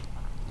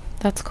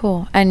 That's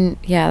cool. And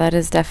yeah, that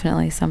is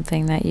definitely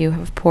something that you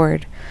have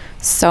poured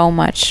so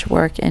much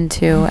work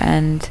into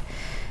and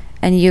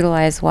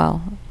utilize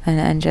well.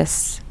 And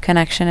just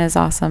connection is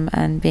awesome,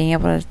 and being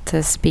able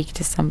to speak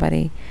to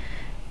somebody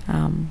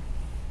in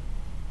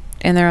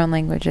their own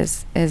language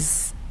is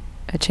it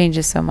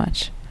changes so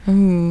much.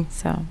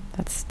 So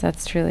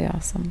that's truly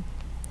awesome,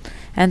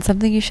 and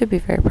something you should be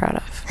very proud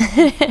of.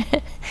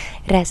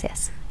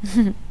 Gracias.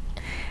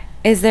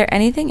 Is there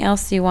anything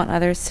else you want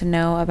others to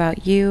know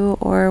about you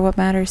or what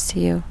matters to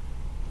you?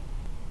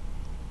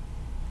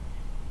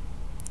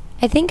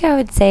 I think I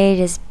would say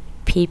just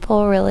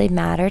people really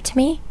matter to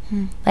me.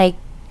 Like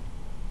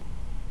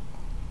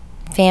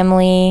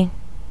family,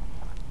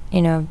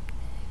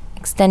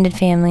 extended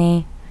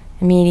family,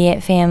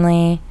 immediate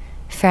family,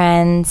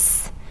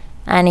 friends,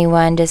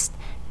 anyone, just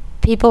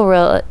people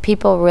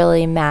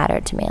really matter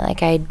to me.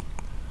 Like, I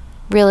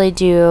really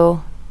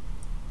do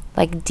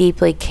like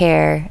deeply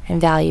care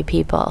and value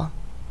people.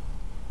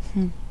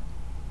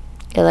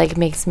 It like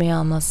makes me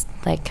almost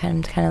like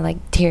kind of like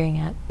tearing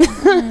up.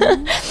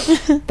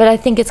 But I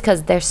think it's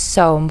because they're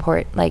so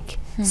important, like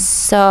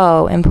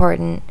so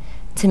important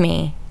to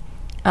me.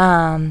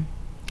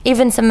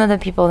 Even some of the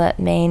people that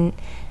may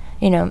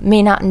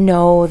not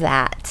know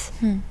that,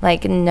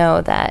 like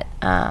know that,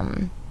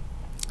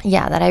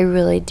 that I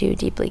really do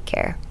deeply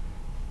care.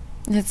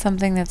 It's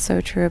something that's so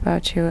true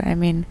about you. I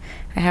mean,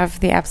 I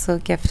have the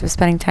absolute gift of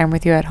spending time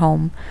with you at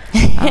home,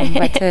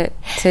 but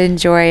to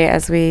enjoy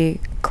as we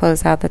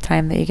close out the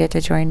time that you get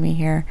to join me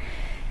here,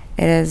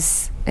 it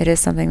is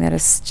something that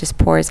is just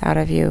pours out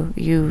of you.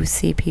 You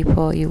see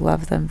people, you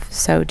love them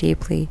so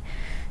deeply.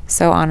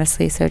 so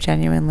honestly, so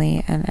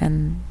genuinely,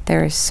 and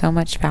there is so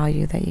much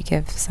value that you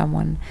give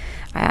someone.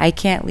 I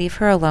can't leave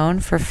her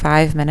alone for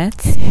 5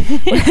 minutes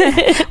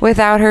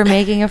without her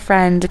making a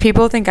friend.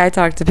 People think I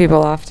talk to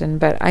people often,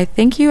 but I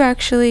think you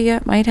actually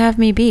might have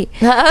me beat.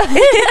 Every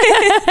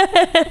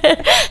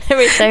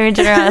time you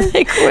turn around, I'm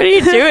like, what are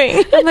you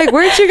doing? I'm like,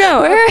 where'd you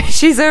go?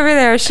 She's over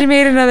there. She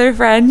made another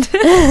friend.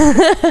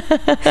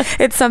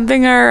 It's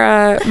something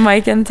our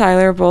Mike and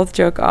Tyler both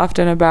joke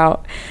often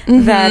about,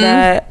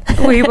 that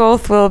we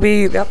both will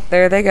be,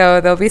 there they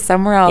go. They'll be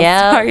somewhere else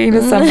talking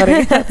to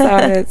somebody. That's how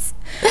it is.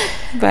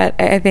 But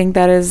I think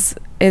that is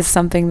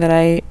something that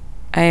I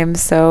am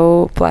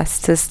so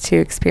blessed to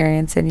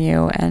experience in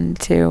you, and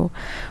to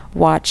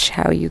watch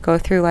how you go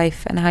through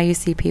life and how you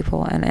see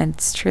people, and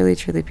it's truly,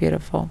 truly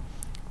beautiful.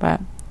 But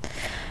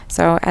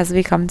so as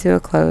we come to a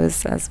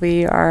close, as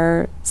we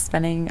are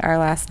spending our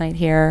last night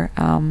here,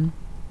 I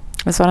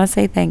just want to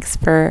say thanks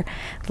for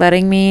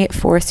letting me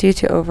force you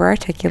to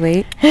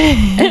over-articulate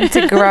and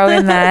to grow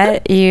in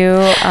that. You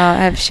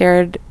have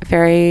shared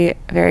very,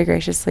 very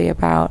graciously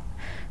about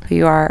who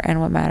you are and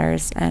what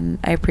matters, and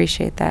I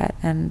appreciate that.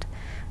 And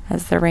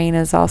as the rain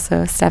is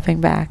also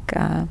stepping back,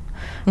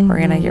 we're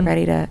gonna get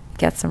ready to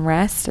get some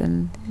rest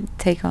and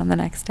take on the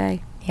next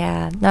day.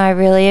 Yeah, no, I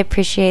really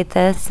appreciate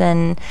this,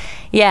 and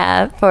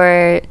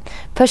for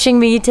pushing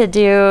me to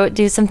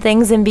do some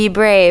things and be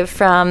brave,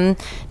 from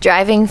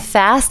driving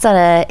fast on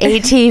a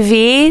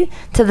ATV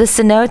to the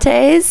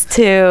cenotes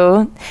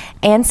to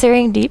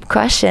answering deep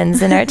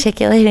questions and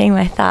articulating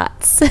my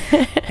thoughts.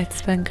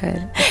 It's been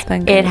good. It's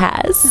been good. It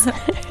has.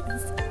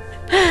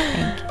 Thank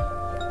you.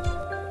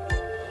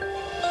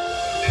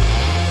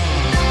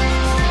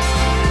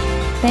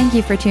 Thank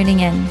you for tuning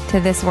in to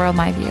This World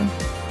My View.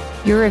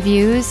 Your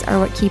reviews are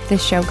what keep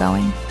this show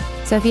going.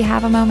 So if you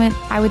have a moment,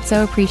 I would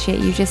so appreciate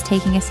you just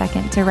taking a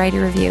second to write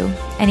a review.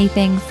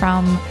 Anything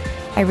from,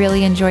 I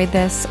really enjoyed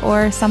this,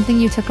 or something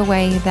you took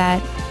away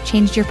that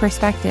changed your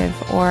perspective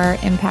or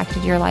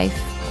impacted your life,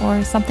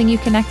 or something you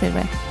connected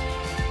with.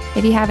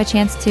 If you have a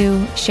chance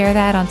to share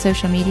that on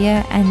social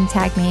media and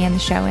tag me and the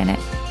show in it,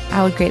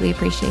 I would greatly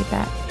appreciate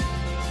that.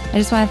 I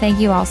just want to thank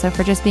you also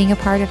for just being a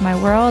part of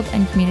my world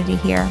and community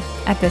here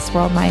at This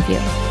World My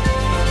View.